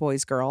Backstreet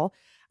Boys girl.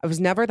 I was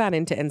never that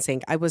into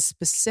NSYNC. I was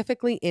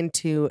specifically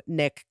into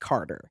Nick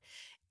Carter.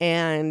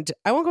 And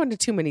I won't go into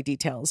too many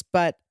details,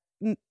 but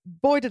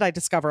boy, did I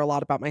discover a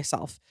lot about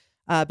myself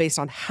based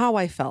on how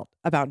I felt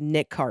about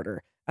Nick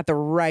Carter at the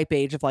ripe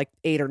age of like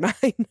 8 or 9.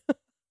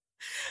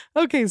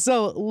 Okay,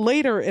 so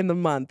later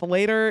in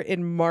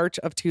March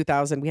of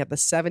 2000, we had the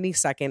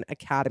 72nd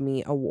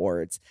Academy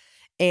Awards.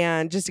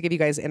 And just to give you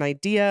guys an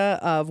idea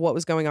of what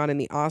was going on in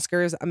the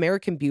Oscars,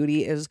 American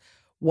Beauty is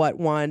what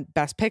won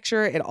Best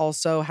Picture. It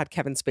also had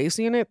Kevin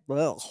Spacey in it.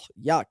 Ugh,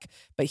 yuck.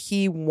 But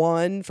he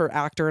won for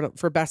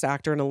Best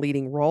Actor in a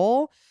Leading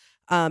Role.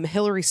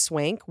 Hilary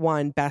Swank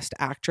won Best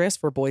Actress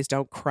for Boys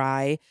Don't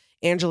Cry.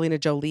 Angelina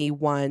Jolie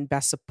won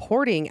Best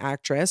Supporting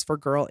Actress for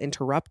Girl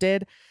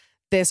Interrupted.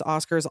 This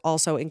Oscars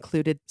also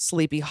included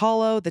Sleepy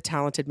Hollow, The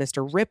Talented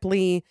Mr.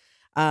 Ripley,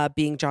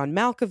 Being John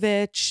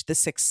Malkovich, The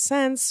Sixth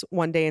Sense,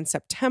 One Day in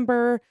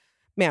September.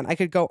 Man, I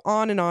could go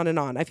on and on and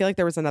on. I feel like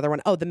there was another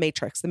one. Oh, The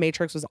Matrix. The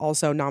Matrix was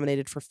also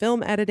nominated for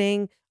film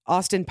editing.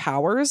 Austin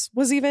Powers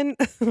was even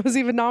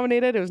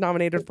nominated. It was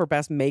nominated for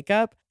Best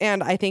Makeup.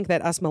 And I think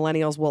that us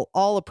millennials will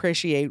all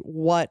appreciate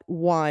what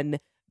won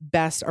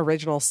Best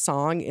Original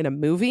Song in a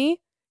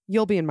Movie.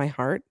 You'll Be in My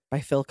Heart by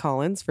Phil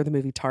Collins for the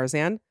movie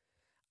Tarzan.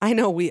 I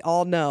know we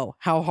all know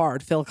how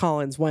hard Phil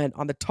Collins went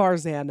on the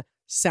Tarzan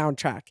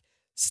soundtrack.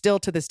 Still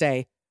to this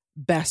day,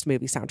 best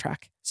movie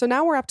soundtrack. So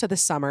now we're up to the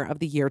summer of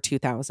the year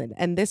 2000,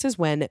 and this is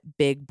when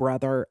Big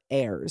Brother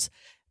airs.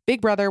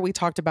 Big Brother, we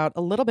talked about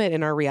a little bit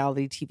in our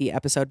reality TV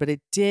episode, but it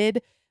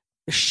did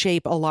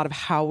shape a lot of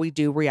how we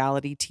do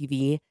reality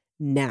TV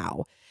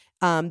now.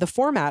 The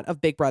format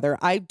of Big Brother,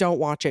 I don't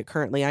watch it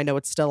currently. I know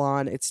it's still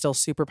on. It's still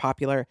super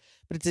popular,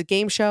 but it's a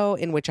game show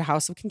in which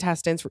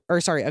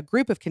a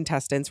group of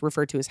contestants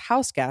referred to as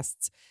house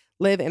guests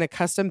live in a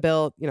custom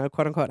built,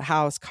 quote unquote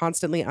house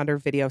constantly under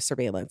video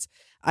surveillance.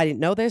 I didn't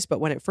know this, but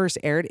when it first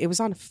aired, it was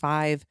on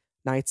 5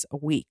 nights a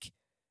week.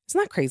 Isn't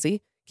that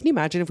crazy? Can you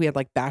imagine if we had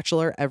like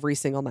Bachelor every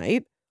single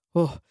night?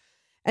 Oh.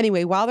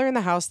 Anyway, while they're in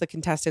the house, the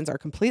contestants are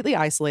completely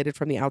isolated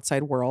from the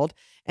outside world,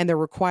 and they're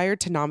required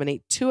to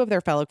nominate 2 of their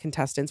fellow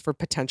contestants for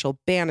potential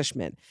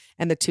banishment,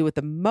 and the 2 with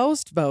the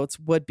most votes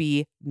would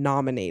be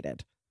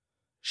nominated.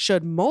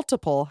 Should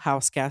multiple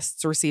house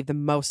guests receive the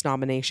most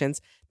nominations,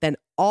 then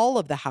all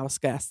of the house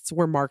guests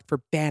were marked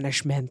for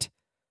banishment.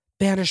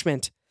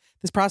 Banishment.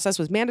 This process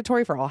was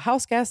mandatory for all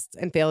house guests,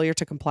 and failure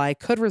to comply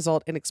could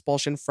result in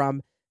expulsion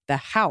from the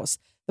house.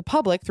 The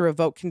public, through a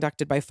vote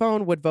conducted by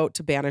phone, would vote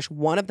to banish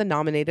one of the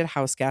nominated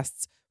house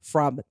guests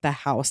from the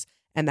house,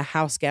 and the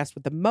house guest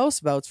with the most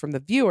votes from the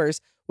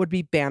viewers would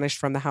be banished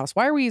from the house.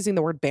 Why are we using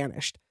the word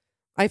banished?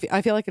 I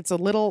feel like it's a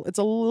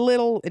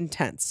little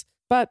intense,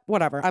 but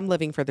whatever. I'm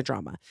living for the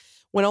drama.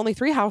 When only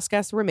 3 house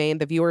guests remained,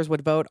 the viewers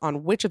would vote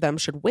on which of them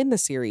should win the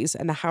series,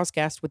 and the house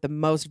guest with the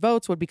most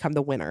votes would become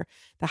the winner.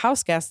 The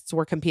house guests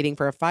were competing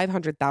for a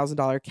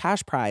 $500,000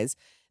 cash prize,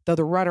 though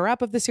the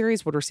runner-up of the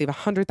series would receive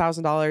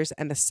 $100,000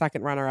 and the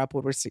second runner-up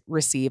would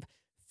receive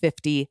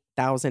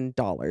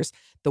 $50,000.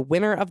 The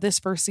winner of this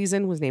first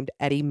season was named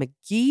Eddie McGee.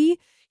 He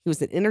was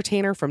an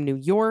entertainer from New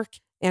York.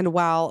 And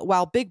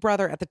while Big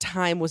Brother at the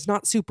time was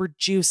not super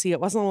juicy,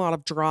 it wasn't a lot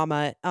of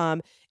drama,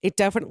 it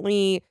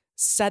definitely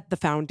set the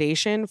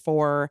foundation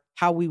for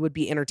how we would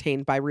be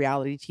entertained by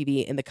reality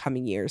TV in the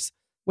coming years,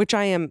 which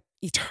I am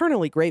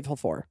eternally grateful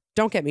for.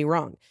 Don't get me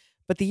wrong.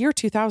 But the year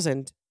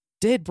 2000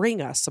 did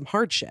bring us some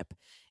hardship.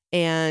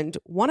 And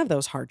one of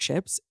those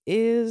hardships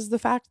is the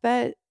fact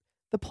that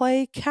the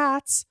play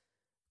Cats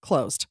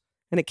closed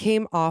and it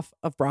came off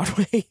of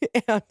Broadway.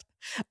 And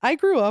I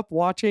grew up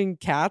watching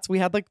Cats. We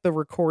had like the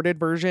recorded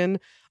version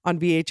on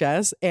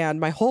VHS and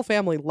my whole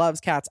family loves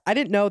Cats. I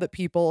didn't know that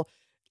people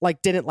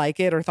like didn't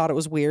like it or thought it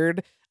was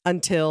weird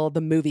until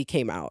the movie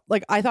came out.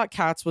 Like I thought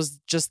Cats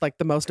was just like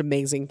the most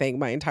amazing thing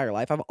my entire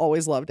life. I've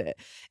always loved it.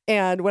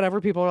 And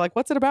whenever people are like,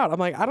 what's it about? I'm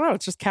like, I don't know.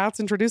 It's just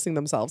cats introducing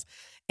themselves.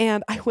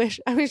 And I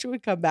wish it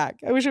would come back.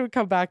 I wish it would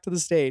come back to the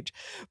stage.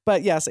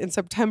 But yes, in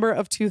September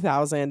of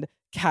 2000,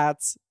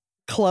 Cats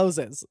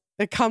closes.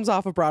 It comes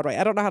off of Broadway.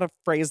 I don't know how to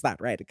phrase that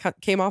right. It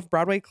came off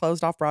Broadway,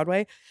 closed off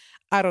Broadway.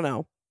 I don't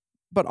know.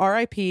 But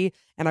RIP,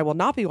 and I will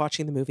not be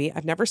watching the movie.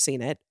 I've never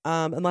seen it,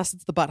 unless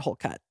it's the butthole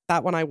cut.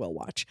 That one I will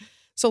watch.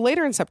 So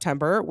later in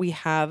September, we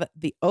have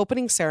the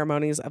opening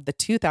ceremonies of the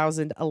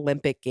 2000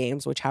 Olympic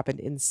Games, which happened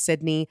in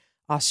Sydney,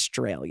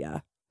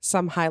 Australia.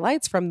 Some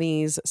highlights from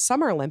these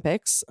Summer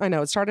Olympics. I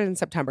know it started in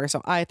September,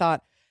 so I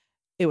thought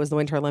it was the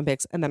Winter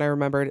Olympics. And then I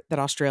remembered that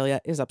Australia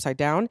is upside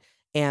down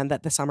and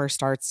that the summer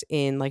starts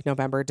in like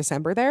November,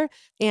 December there.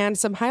 And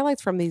some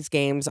highlights from these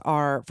games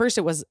are, first,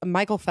 it was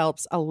Michael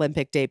Phelps'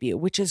 Olympic debut,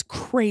 which is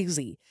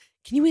crazy.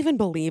 Can you even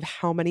believe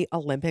how many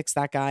Olympics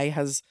that guy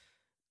has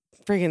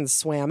friggin'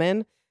 swam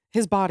in?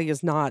 His body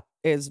is not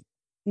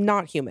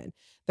human.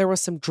 There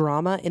was some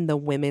drama in the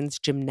women's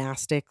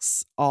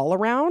gymnastics all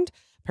around.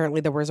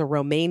 Apparently there was a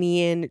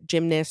Romanian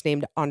gymnast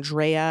named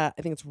Andrea.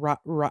 I think it's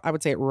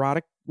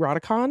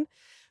Rodicon.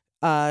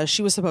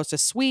 She was supposed to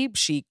sweep.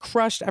 She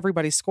crushed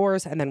everybody's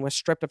scores and then was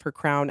stripped of her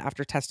crown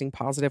after testing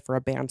positive for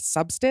a banned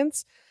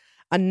substance.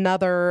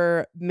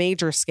 Another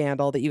major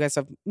scandal that you guys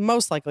have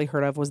most likely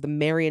heard of was the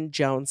Marion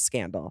Jones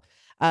scandal.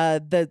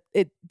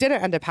 It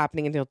didn't end up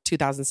happening until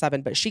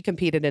 2007, but she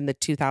competed in the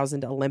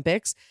 2000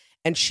 Olympics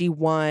and she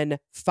won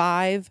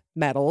 5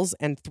 medals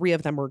and 3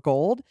 of them were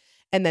gold.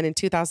 And then in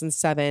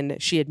 2007,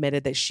 she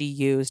admitted that she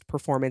used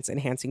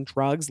performance-enhancing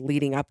drugs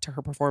leading up to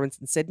her performance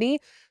in Sydney.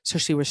 So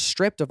she was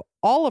stripped of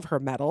all of her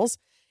medals.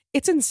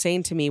 It's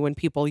insane to me when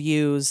people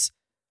use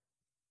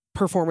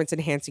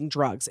performance-enhancing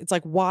drugs. It's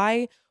like,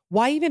 why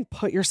even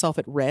put yourself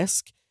at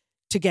risk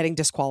to getting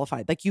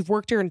disqualified? Like, you've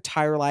worked your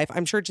entire life.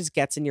 I'm sure it just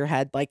gets in your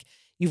head. Like,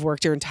 you've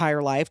worked your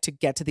entire life to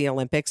get to the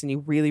Olympics and you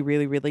really,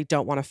 really, really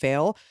don't want to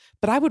fail.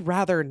 But I would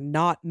rather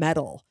not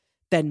medal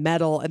than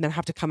medal and then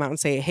have to come out and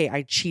say, hey,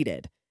 I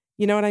cheated.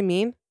 You know what I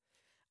mean?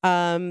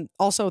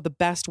 Also, the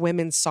best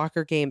women's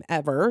soccer game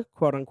ever,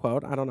 quote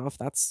unquote. I don't know if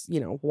that's,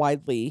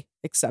 widely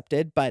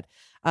accepted, but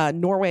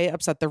Norway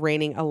upset the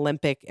reigning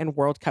Olympic and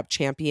World Cup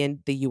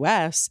champion, the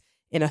U.S.,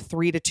 in a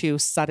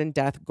 3-2 sudden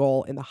death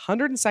goal in the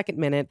 102nd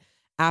minute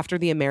after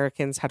the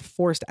Americans had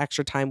forced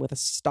extra time with a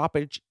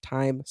stoppage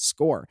time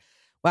score.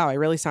 Wow, I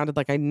really sounded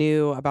like I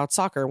knew about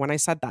soccer when I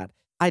said that.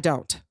 I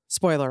don't.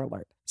 Spoiler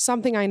alert.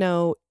 Something I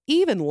know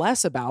even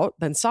less about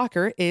than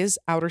soccer is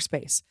outer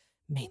space.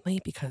 Mainly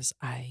because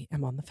I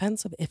am on the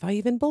fence of if I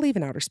even believe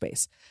in outer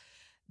space.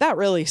 That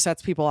really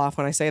sets people off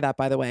when I say that,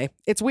 by the way.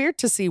 It's weird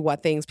to see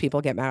what things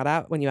people get mad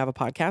at when you have a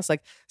podcast.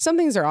 Like, some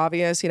things are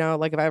obvious,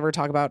 like if I ever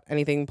talk about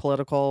anything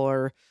political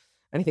or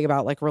anything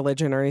about like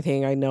religion or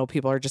anything, I know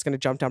people are just going to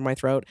jump down my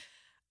throat.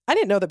 I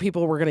didn't know that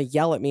people were going to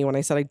yell at me when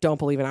I said I don't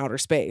believe in outer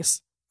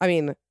space. I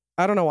mean,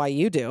 I don't know why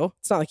you do.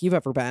 It's not like you've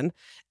ever been.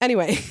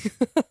 Anyway,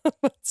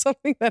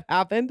 something that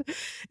happened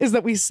is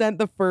that we sent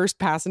the first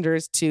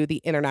passengers to the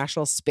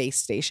International Space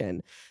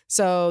Station.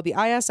 So the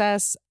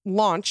ISS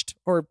launched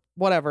or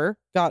whatever,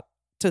 got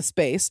to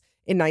space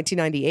in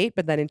 1998,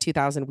 but then in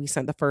 2000, we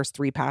sent the first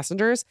 3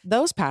 passengers.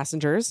 Those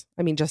passengers,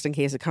 I mean, just in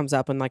case it comes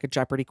up in like a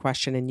Jeopardy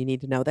question and you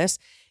need to know this,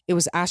 it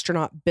was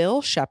astronaut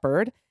Bill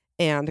Shepard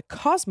and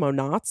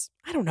cosmonauts,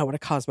 I don't know what a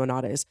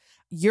cosmonaut is,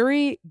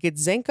 Yuri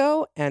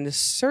Gidzenko and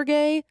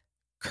Sergei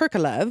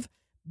Kirkalev.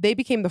 They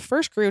became the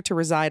first crew to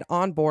reside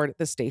on board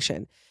the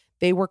station.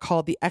 They were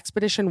called the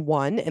Expedition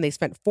 1, and they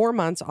spent 4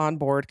 months on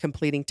board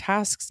completing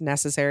tasks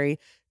necessary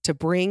to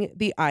bring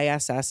the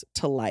ISS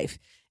to life.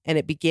 And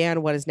it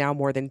began what is now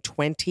more than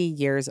 20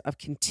 years of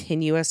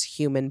continuous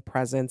human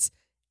presence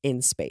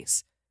in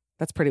space.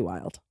 That's pretty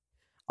wild.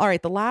 All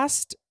right, the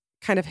last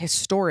kind of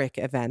historic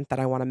event that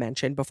I want to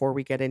mention before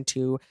we get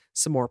into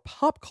some more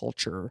pop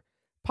culture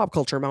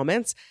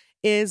moments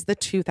is the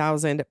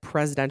 2000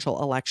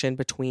 presidential election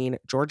between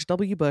George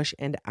W. Bush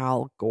and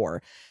Al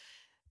Gore.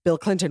 Bill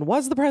Clinton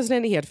was the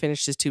president. He had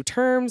finished his 2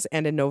 terms,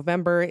 and in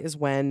November is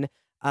when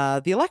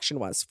the election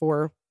was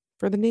for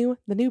the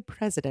new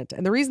president.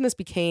 And the reason this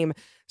became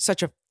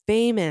such a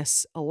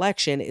famous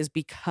election is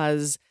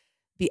because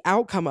the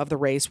outcome of the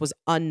race was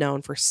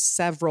unknown for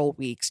several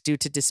weeks due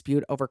to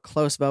dispute over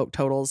close vote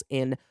totals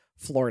in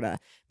Florida.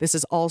 This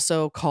is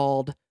also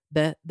called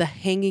the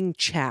hanging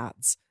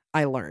chads.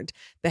 I learned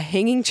the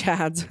hanging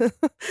chads.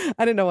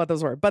 I didn't know what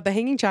those were, but the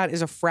hanging chad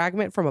is a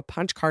fragment from a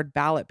punch card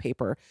ballot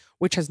paper,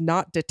 which has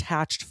not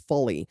detached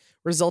fully,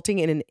 resulting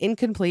in an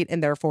incomplete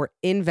and therefore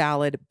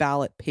invalid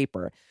ballot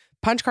paper.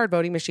 Punch card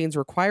voting machines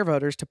require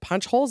voters to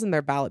punch holes in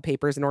their ballot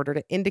papers in order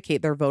to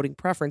indicate their voting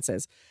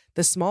preferences.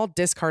 The small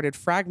discarded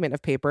fragment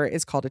of paper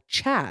is called a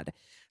chad.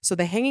 So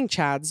the hanging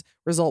chads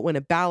result when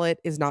a ballot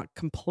is not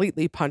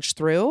completely punched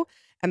through,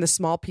 and the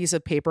small piece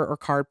of paper or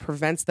card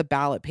prevents the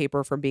ballot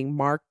paper from being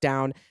marked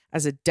down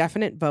as a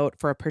definite vote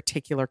for a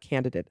particular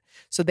candidate.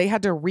 So they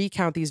had to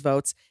recount these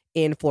votes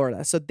in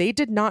Florida. So they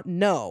did not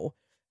know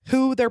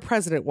who their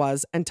president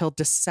was until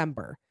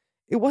December.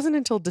 It wasn't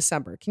until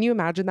December. Can you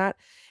imagine that?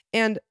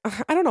 And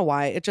I don't know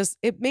why.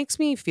 It makes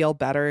me feel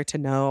better to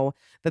know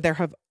that there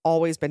have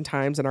always been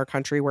times in our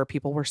country where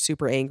people were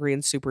super angry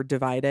and super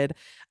divided,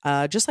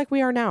 just like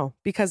we are now.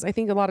 Because I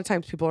think a lot of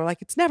times people are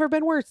like, it's never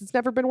been worse. It's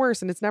never been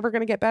worse. And it's never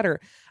going to get better.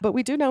 But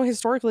we do know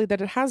historically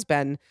that it has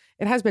been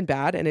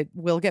bad and it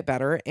will get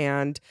better.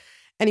 And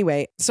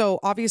anyway, so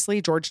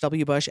obviously George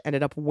W. Bush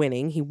ended up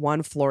winning. He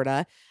won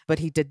Florida, but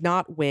he did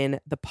not win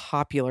the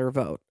popular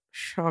vote.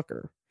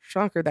 Shocker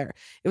there.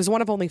 It was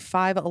one of only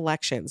 5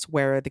 elections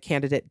where the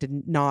candidate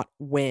did not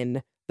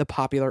win the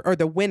popular, or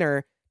the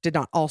winner did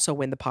not also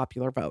win the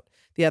popular vote.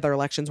 The other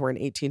elections were in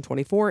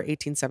 1824,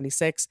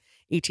 1876,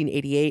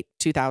 1888,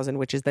 2000,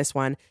 which is this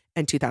one,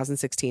 and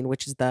 2016,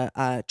 which is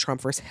the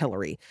Trump versus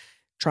Hillary.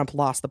 Trump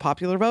lost the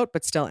popular vote,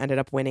 but still ended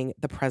up winning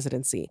the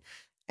presidency.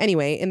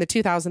 Anyway, in the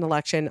 2000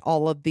 election,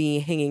 all of the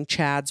hanging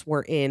chads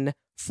were in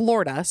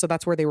Florida. So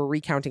that's where they were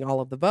recounting all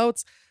of the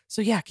votes.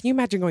 So yeah, can you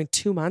imagine going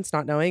 2 months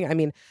not knowing? I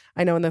mean,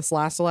 I know in this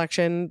last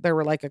election, there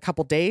were like a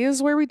couple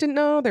days where we didn't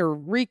know. There were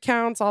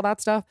recounts, all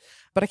that stuff.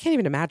 But I can't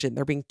even imagine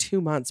there being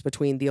 2 months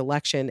between the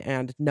election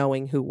and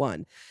knowing who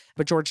won.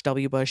 But George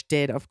W. Bush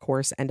did, of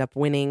course, end up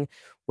winning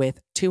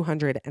with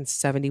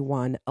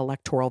 271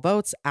 electoral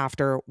votes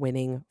after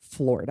winning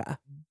Florida.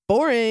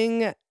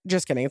 Boring.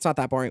 Just kidding. It's not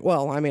that boring.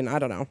 Well, I mean, I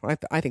don't know.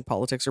 I think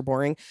politics are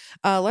boring.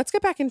 Let's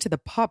get back into the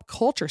pop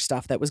culture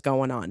stuff that was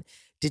going on.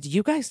 Did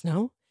you guys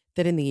know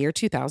that in the year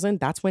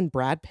 2000, that's when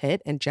Brad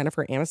Pitt and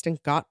Jennifer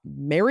Aniston got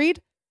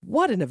married?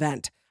 What an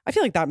event. I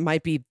feel like that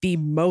might be the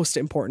most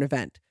important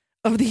event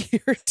of the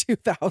year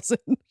 2000.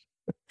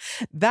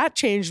 That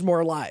changed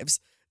more lives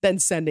than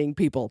sending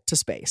people to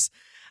space.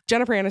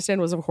 Jennifer Aniston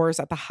was, of course,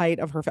 at the height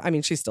of her,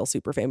 she's still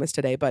super famous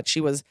today, but she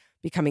was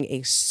becoming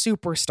a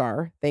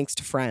superstar thanks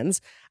to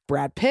Friends.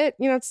 Brad Pitt,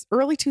 it's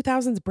early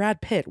 2000s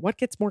Brad Pitt. What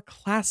gets more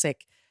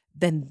classic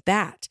than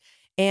that?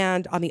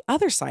 And on the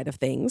other side of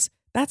things,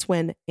 that's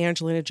when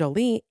Angelina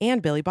Jolie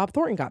and Billy Bob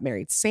Thornton got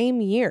married, same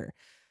year.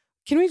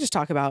 Can we just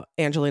talk about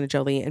Angelina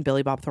Jolie and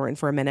Billy Bob Thornton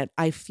for a minute?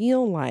 I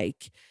feel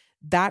like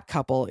that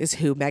couple is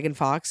who Megan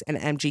Fox and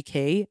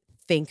MGK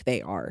think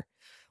they are.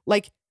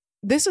 Like,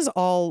 this is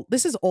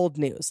old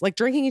news. Like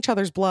drinking each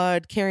other's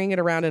blood, carrying it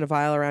around in a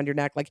vial around your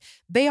neck. Like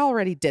they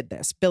already did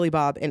this, Billy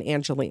Bob and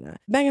Angelina.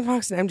 Megan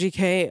Fox and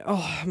MGK,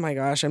 oh my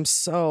gosh, I'm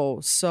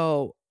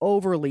so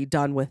overly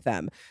done with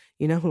them.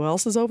 You know who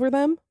else is over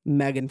them?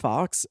 Megan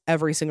Fox.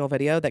 Every single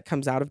video that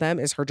comes out of them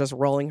is her just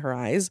rolling her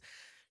eyes.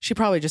 She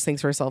probably just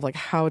thinks to herself, like,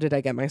 how did I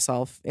get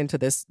myself into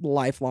this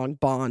lifelong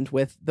bond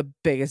with the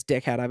biggest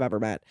dickhead I've ever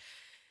met?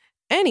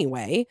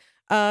 Anyway,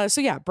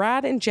 so yeah,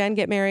 Brad and Jen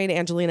get married,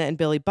 Angelina and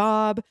Billy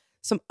Bob.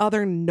 Some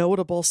other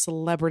notable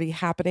celebrity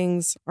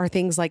happenings are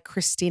things like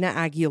Christina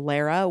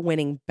Aguilera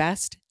winning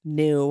Best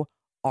New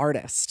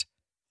Artist.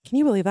 Can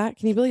you believe that?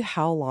 Can you believe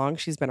how long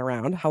she's been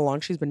around? How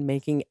long she's been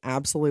making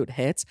absolute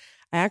hits?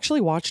 I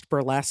actually watched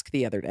Burlesque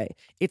the other day.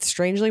 It's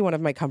strangely one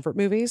of my comfort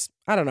movies.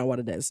 I don't know what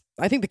it is.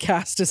 I think the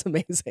cast is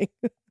amazing.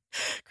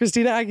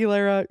 Christina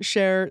Aguilera,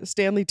 Cher,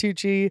 Stanley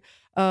Tucci,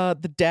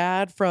 the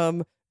dad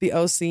from the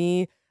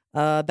OC,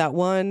 that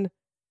one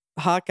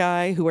hot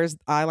guy who wears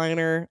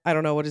eyeliner. I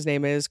don't know what his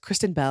name is.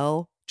 Kristen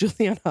Bell,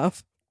 Julianne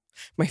Hough,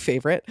 my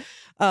favorite.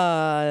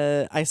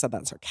 I said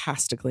that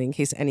sarcastically in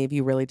case any of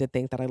you really did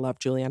think that I love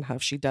Julianne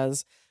Hough. She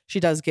does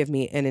give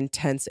me an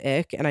intense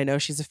ick, and I know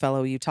she's a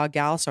fellow Utah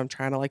gal, so I'm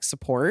trying to like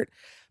support.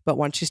 But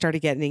once she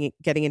started getting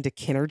into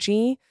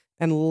Kinergy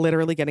and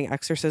literally getting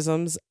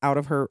exorcisms out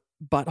of her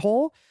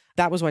butthole,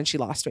 that was when she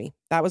lost me.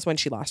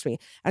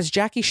 As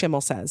Jackie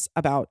Schimmel says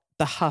about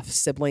the Huff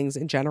siblings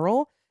in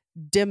general,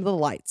 dim the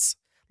lights.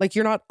 Like,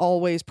 you're not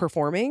always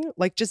performing.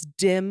 Like, just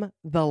dim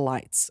the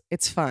lights.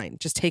 It's fine.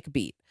 Just take a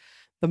beat.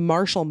 The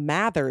Marshall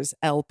Mathers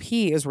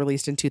LP is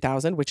released in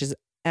 2000, which is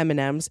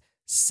Eminem's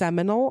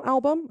seminal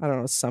album. I don't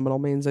know what seminal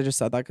means. I just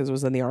said that because it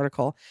was in the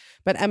article.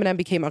 But Eminem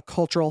became a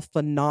cultural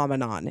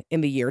phenomenon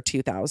in the year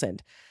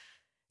 2000.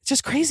 It's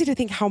just crazy to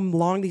think how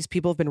long these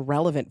people have been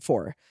relevant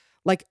for.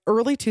 Like,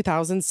 early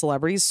 2000s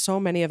celebrities, so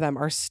many of them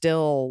are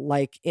still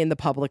like in the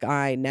public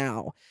eye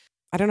now.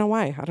 I don't know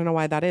why. I don't know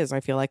why that is.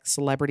 I feel like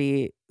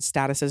celebrity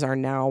statuses are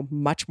now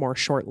much more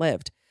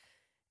short-lived.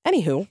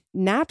 Anywho,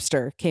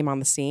 Napster came on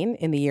the scene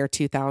in the year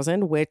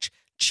 2000, which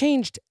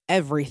changed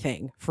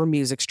everything for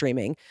music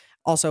streaming.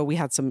 Also, we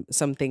had some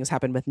things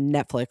happen with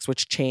Netflix,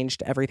 which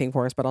changed everything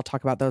for us, but I'll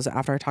talk about those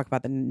after I talk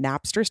about the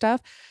Napster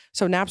stuff.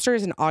 So Napster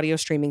is an audio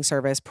streaming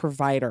service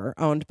provider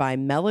owned by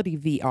Melody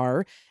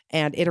VR,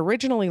 and it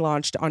originally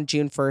launched on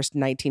June 1st,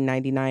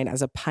 1999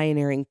 as a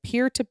pioneering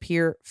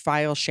peer-to-peer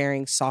file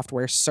sharing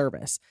software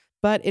service.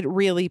 But it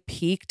really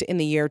peaked in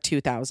the year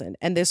 2000.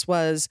 And this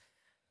was,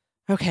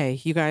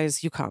 okay, you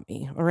guys, you caught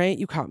me, all right?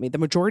 You caught me. The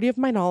majority of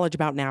my knowledge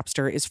about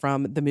Napster is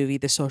from the movie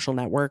The Social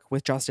Network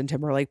with Justin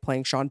Timberlake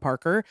playing Sean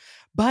Parker,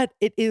 but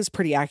it is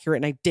pretty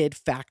accurate, and I did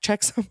fact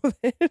check some of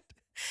it.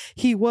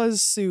 He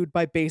was sued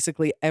by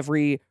basically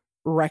every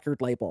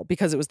record label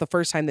because it was the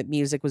first time that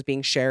music was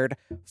being shared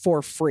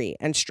for free.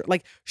 And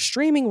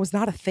streaming was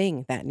not a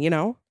thing then, you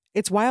know?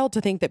 It's wild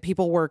to think that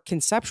people were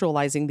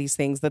conceptualizing these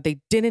things that they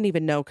didn't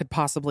even know could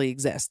possibly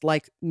exist,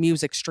 like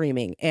music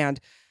streaming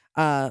and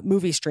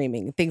movie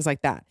streaming, things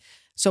like that.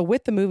 So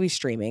with the movie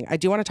streaming, I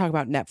do want to talk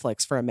about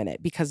Netflix for a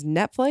minute because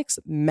Netflix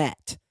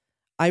met.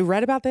 I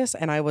read about this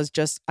and I was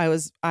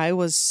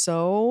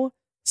so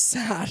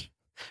sad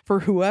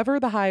for whoever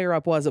the higher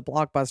up was at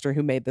Blockbuster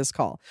who made this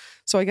call.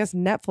 So I guess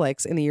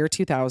Netflix in the year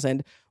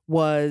 2000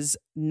 was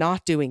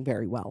not doing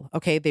very well.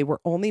 Okay. They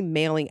were only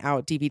mailing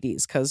out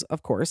DVDs because,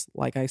 of course,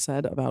 like I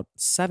said about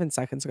 7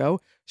 seconds ago,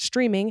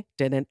 streaming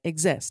didn't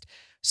exist.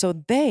 So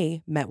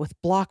they met with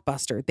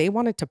Blockbuster. They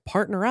wanted to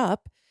partner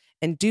up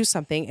and do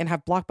something and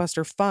have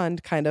Blockbuster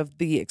fund kind of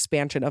the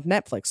expansion of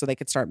Netflix so they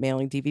could start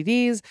mailing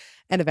DVDs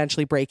and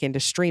eventually break into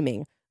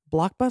streaming.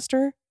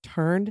 Blockbuster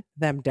turned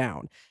them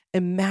down.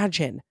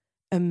 Imagine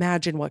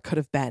what could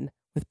have been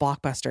with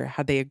Blockbuster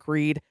had they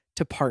agreed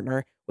to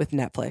partner with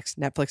Netflix.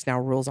 Netflix now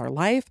rules our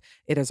life.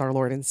 It is our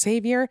Lord and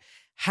Savior.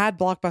 Had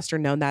Blockbuster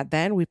known that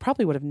then, we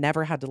probably would have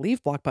never had to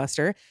leave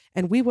Blockbuster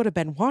and we would have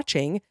been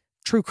watching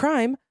true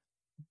crime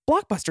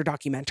Blockbuster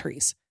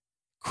documentaries.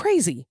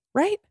 Crazy,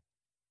 right?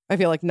 I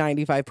feel like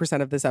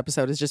 95% of this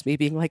episode is just me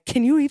being like,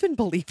 can you even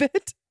believe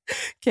it?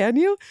 Can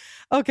you?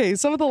 Okay,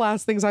 some of the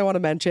last things I want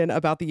to mention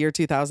about the year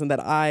 2000 that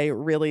I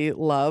really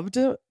loved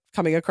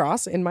coming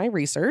across in my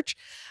research.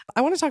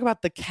 I want to talk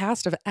about the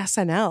cast of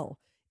SNL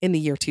in the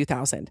year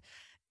 2000.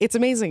 It's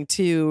amazing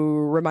to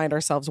remind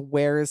ourselves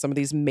where some of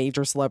these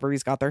major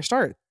celebrities got their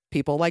start.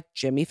 People like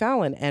Jimmy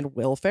Fallon and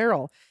Will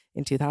Ferrell.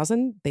 In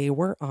 2000, they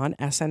were on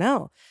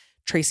SNL.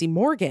 Tracy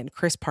Morgan,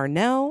 Chris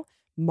Parnell,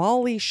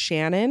 Molly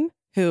Shannon,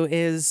 who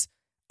is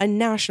a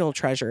national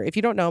treasure. If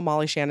you don't know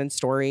Molly Shannon's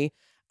story,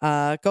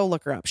 go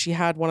look her up. She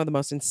had one of the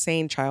most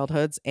insane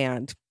childhoods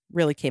and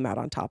really came out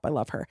on top. I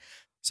love her.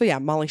 So yeah,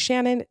 Molly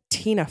Shannon,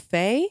 Tina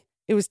Fey.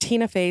 It was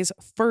Tina Fey's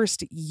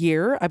first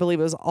year. I believe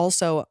it was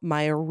also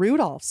Maya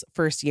Rudolph's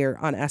first year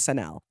on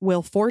SNL.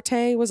 Will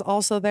Forte was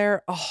also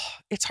there. Oh,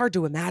 it's hard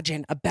to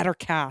imagine a better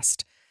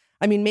cast.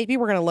 I mean, maybe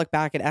we're going to look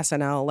back at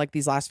SNL like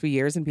these last few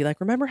years and be like,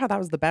 remember how that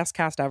was the best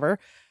cast ever?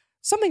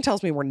 Something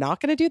tells me we're not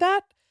going to do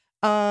that.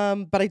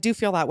 But I do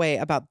feel that way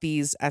about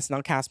these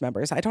SNL cast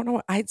members. I don't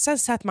know. It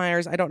says Seth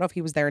Meyers. I don't know if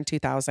he was there in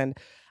 2000.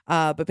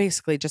 But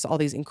basically just all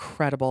these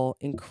incredible,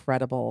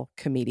 incredible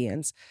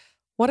comedians.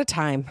 What a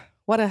time.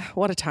 What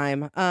a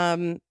time.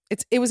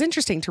 It was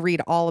interesting to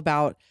read all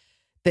about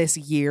this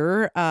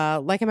year.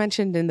 Like I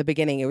mentioned in the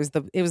beginning, it was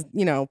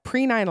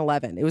pre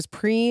 9/11. It was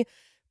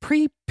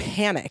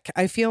pre-panic.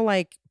 I feel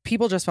like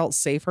people just felt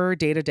safer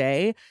day to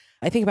day.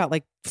 I think about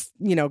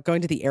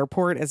going to the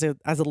airport as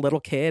a little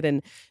kid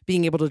and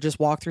being able to just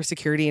walk through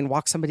security and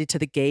walk somebody to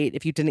the gate.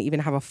 If you didn't even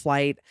have a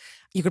flight,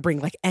 you could bring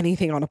like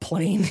anything on a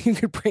plane. You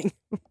could bring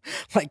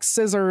like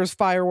scissors,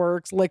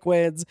 fireworks,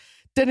 liquids.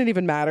 Didn't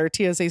even matter.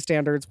 TSA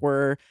standards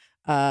were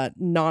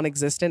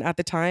non-existent at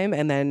the time.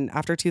 And then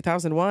after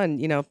 2001,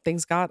 you know,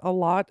 things got a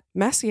lot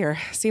messier.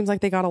 Seems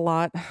like they got a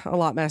lot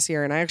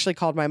messier. And I actually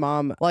called my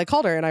mom. Well, I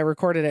called her and I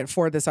recorded it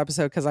for this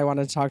episode because I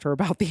wanted to talk to her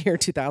about the year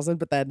 2000,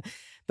 but then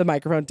the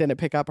microphone didn't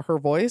pick up her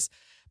voice.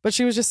 But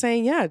she was just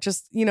saying, yeah,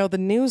 just, you know, the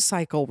news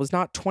cycle was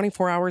not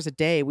 24 hours a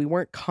day. We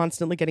weren't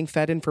constantly getting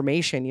fed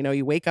information. You know,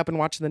 you wake up and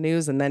watch the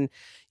news and then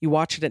you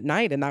watch it at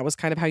night. And that was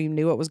kind of how you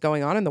knew what was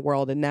going on in the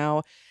world. And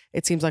now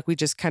it seems like we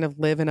just kind of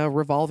live in a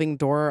revolving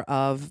door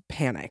of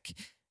panic.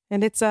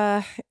 And it's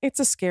a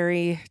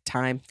scary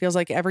time. Feels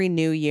like every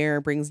new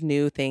year brings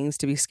new things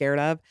to be scared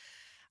of.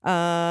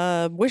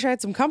 Wish I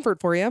had some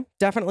comfort for you.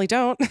 Definitely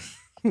don't.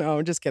 No,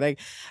 I'm just kidding.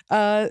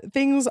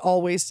 Things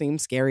always seem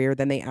scarier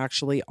than they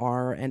actually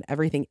are, and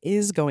everything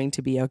is going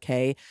to be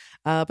okay.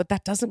 But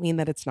that doesn't mean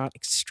that it's not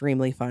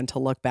extremely fun to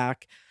look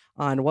back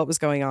on what was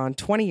going on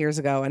 20 years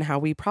ago and how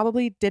we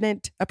probably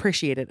didn't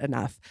appreciate it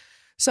enough.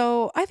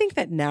 So I think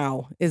that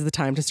now is the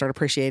time to start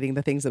appreciating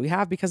the things that we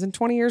have, because in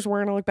 20 years, we're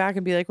going to look back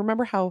and be like,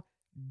 remember how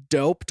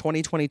dope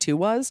 2022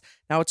 was?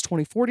 Now it's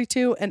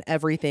 2042 and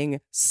everything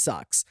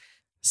sucks.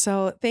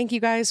 So thank you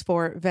guys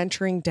for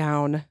venturing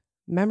down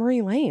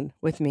memory lane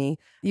with me.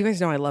 You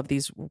guys know I love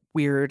these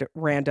weird,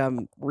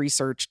 random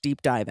research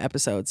deep dive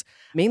episodes,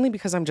 mainly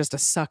because I'm just a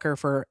sucker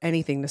for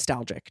anything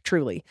nostalgic,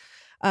 truly.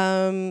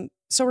 So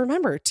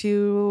remember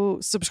to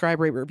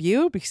subscribe, rate,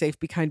 review, be safe,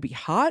 be kind, be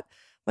hot.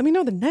 Let me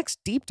know the next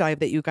deep dive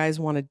that you guys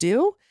want to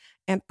do.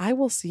 And I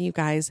will see you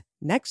guys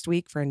next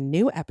week for a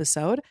new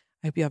episode.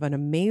 I hope you have an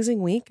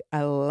amazing week.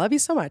 I love you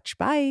so much.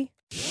 Bye.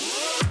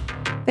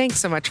 Thanks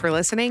so much for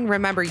listening.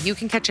 Remember, you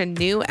can catch a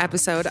new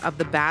episode of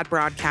The Bad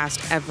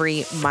Broadcast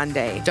every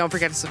Monday. Don't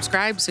forget to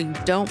subscribe so you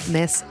don't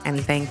miss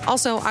anything.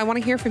 Also, I want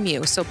to hear from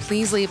you, so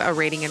please leave a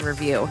rating and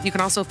review. You can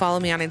also follow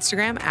me on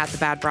Instagram at The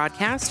Bad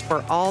Broadcast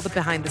for all the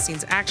behind the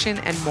scenes action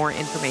and more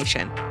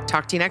information.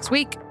 Talk to you next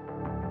week.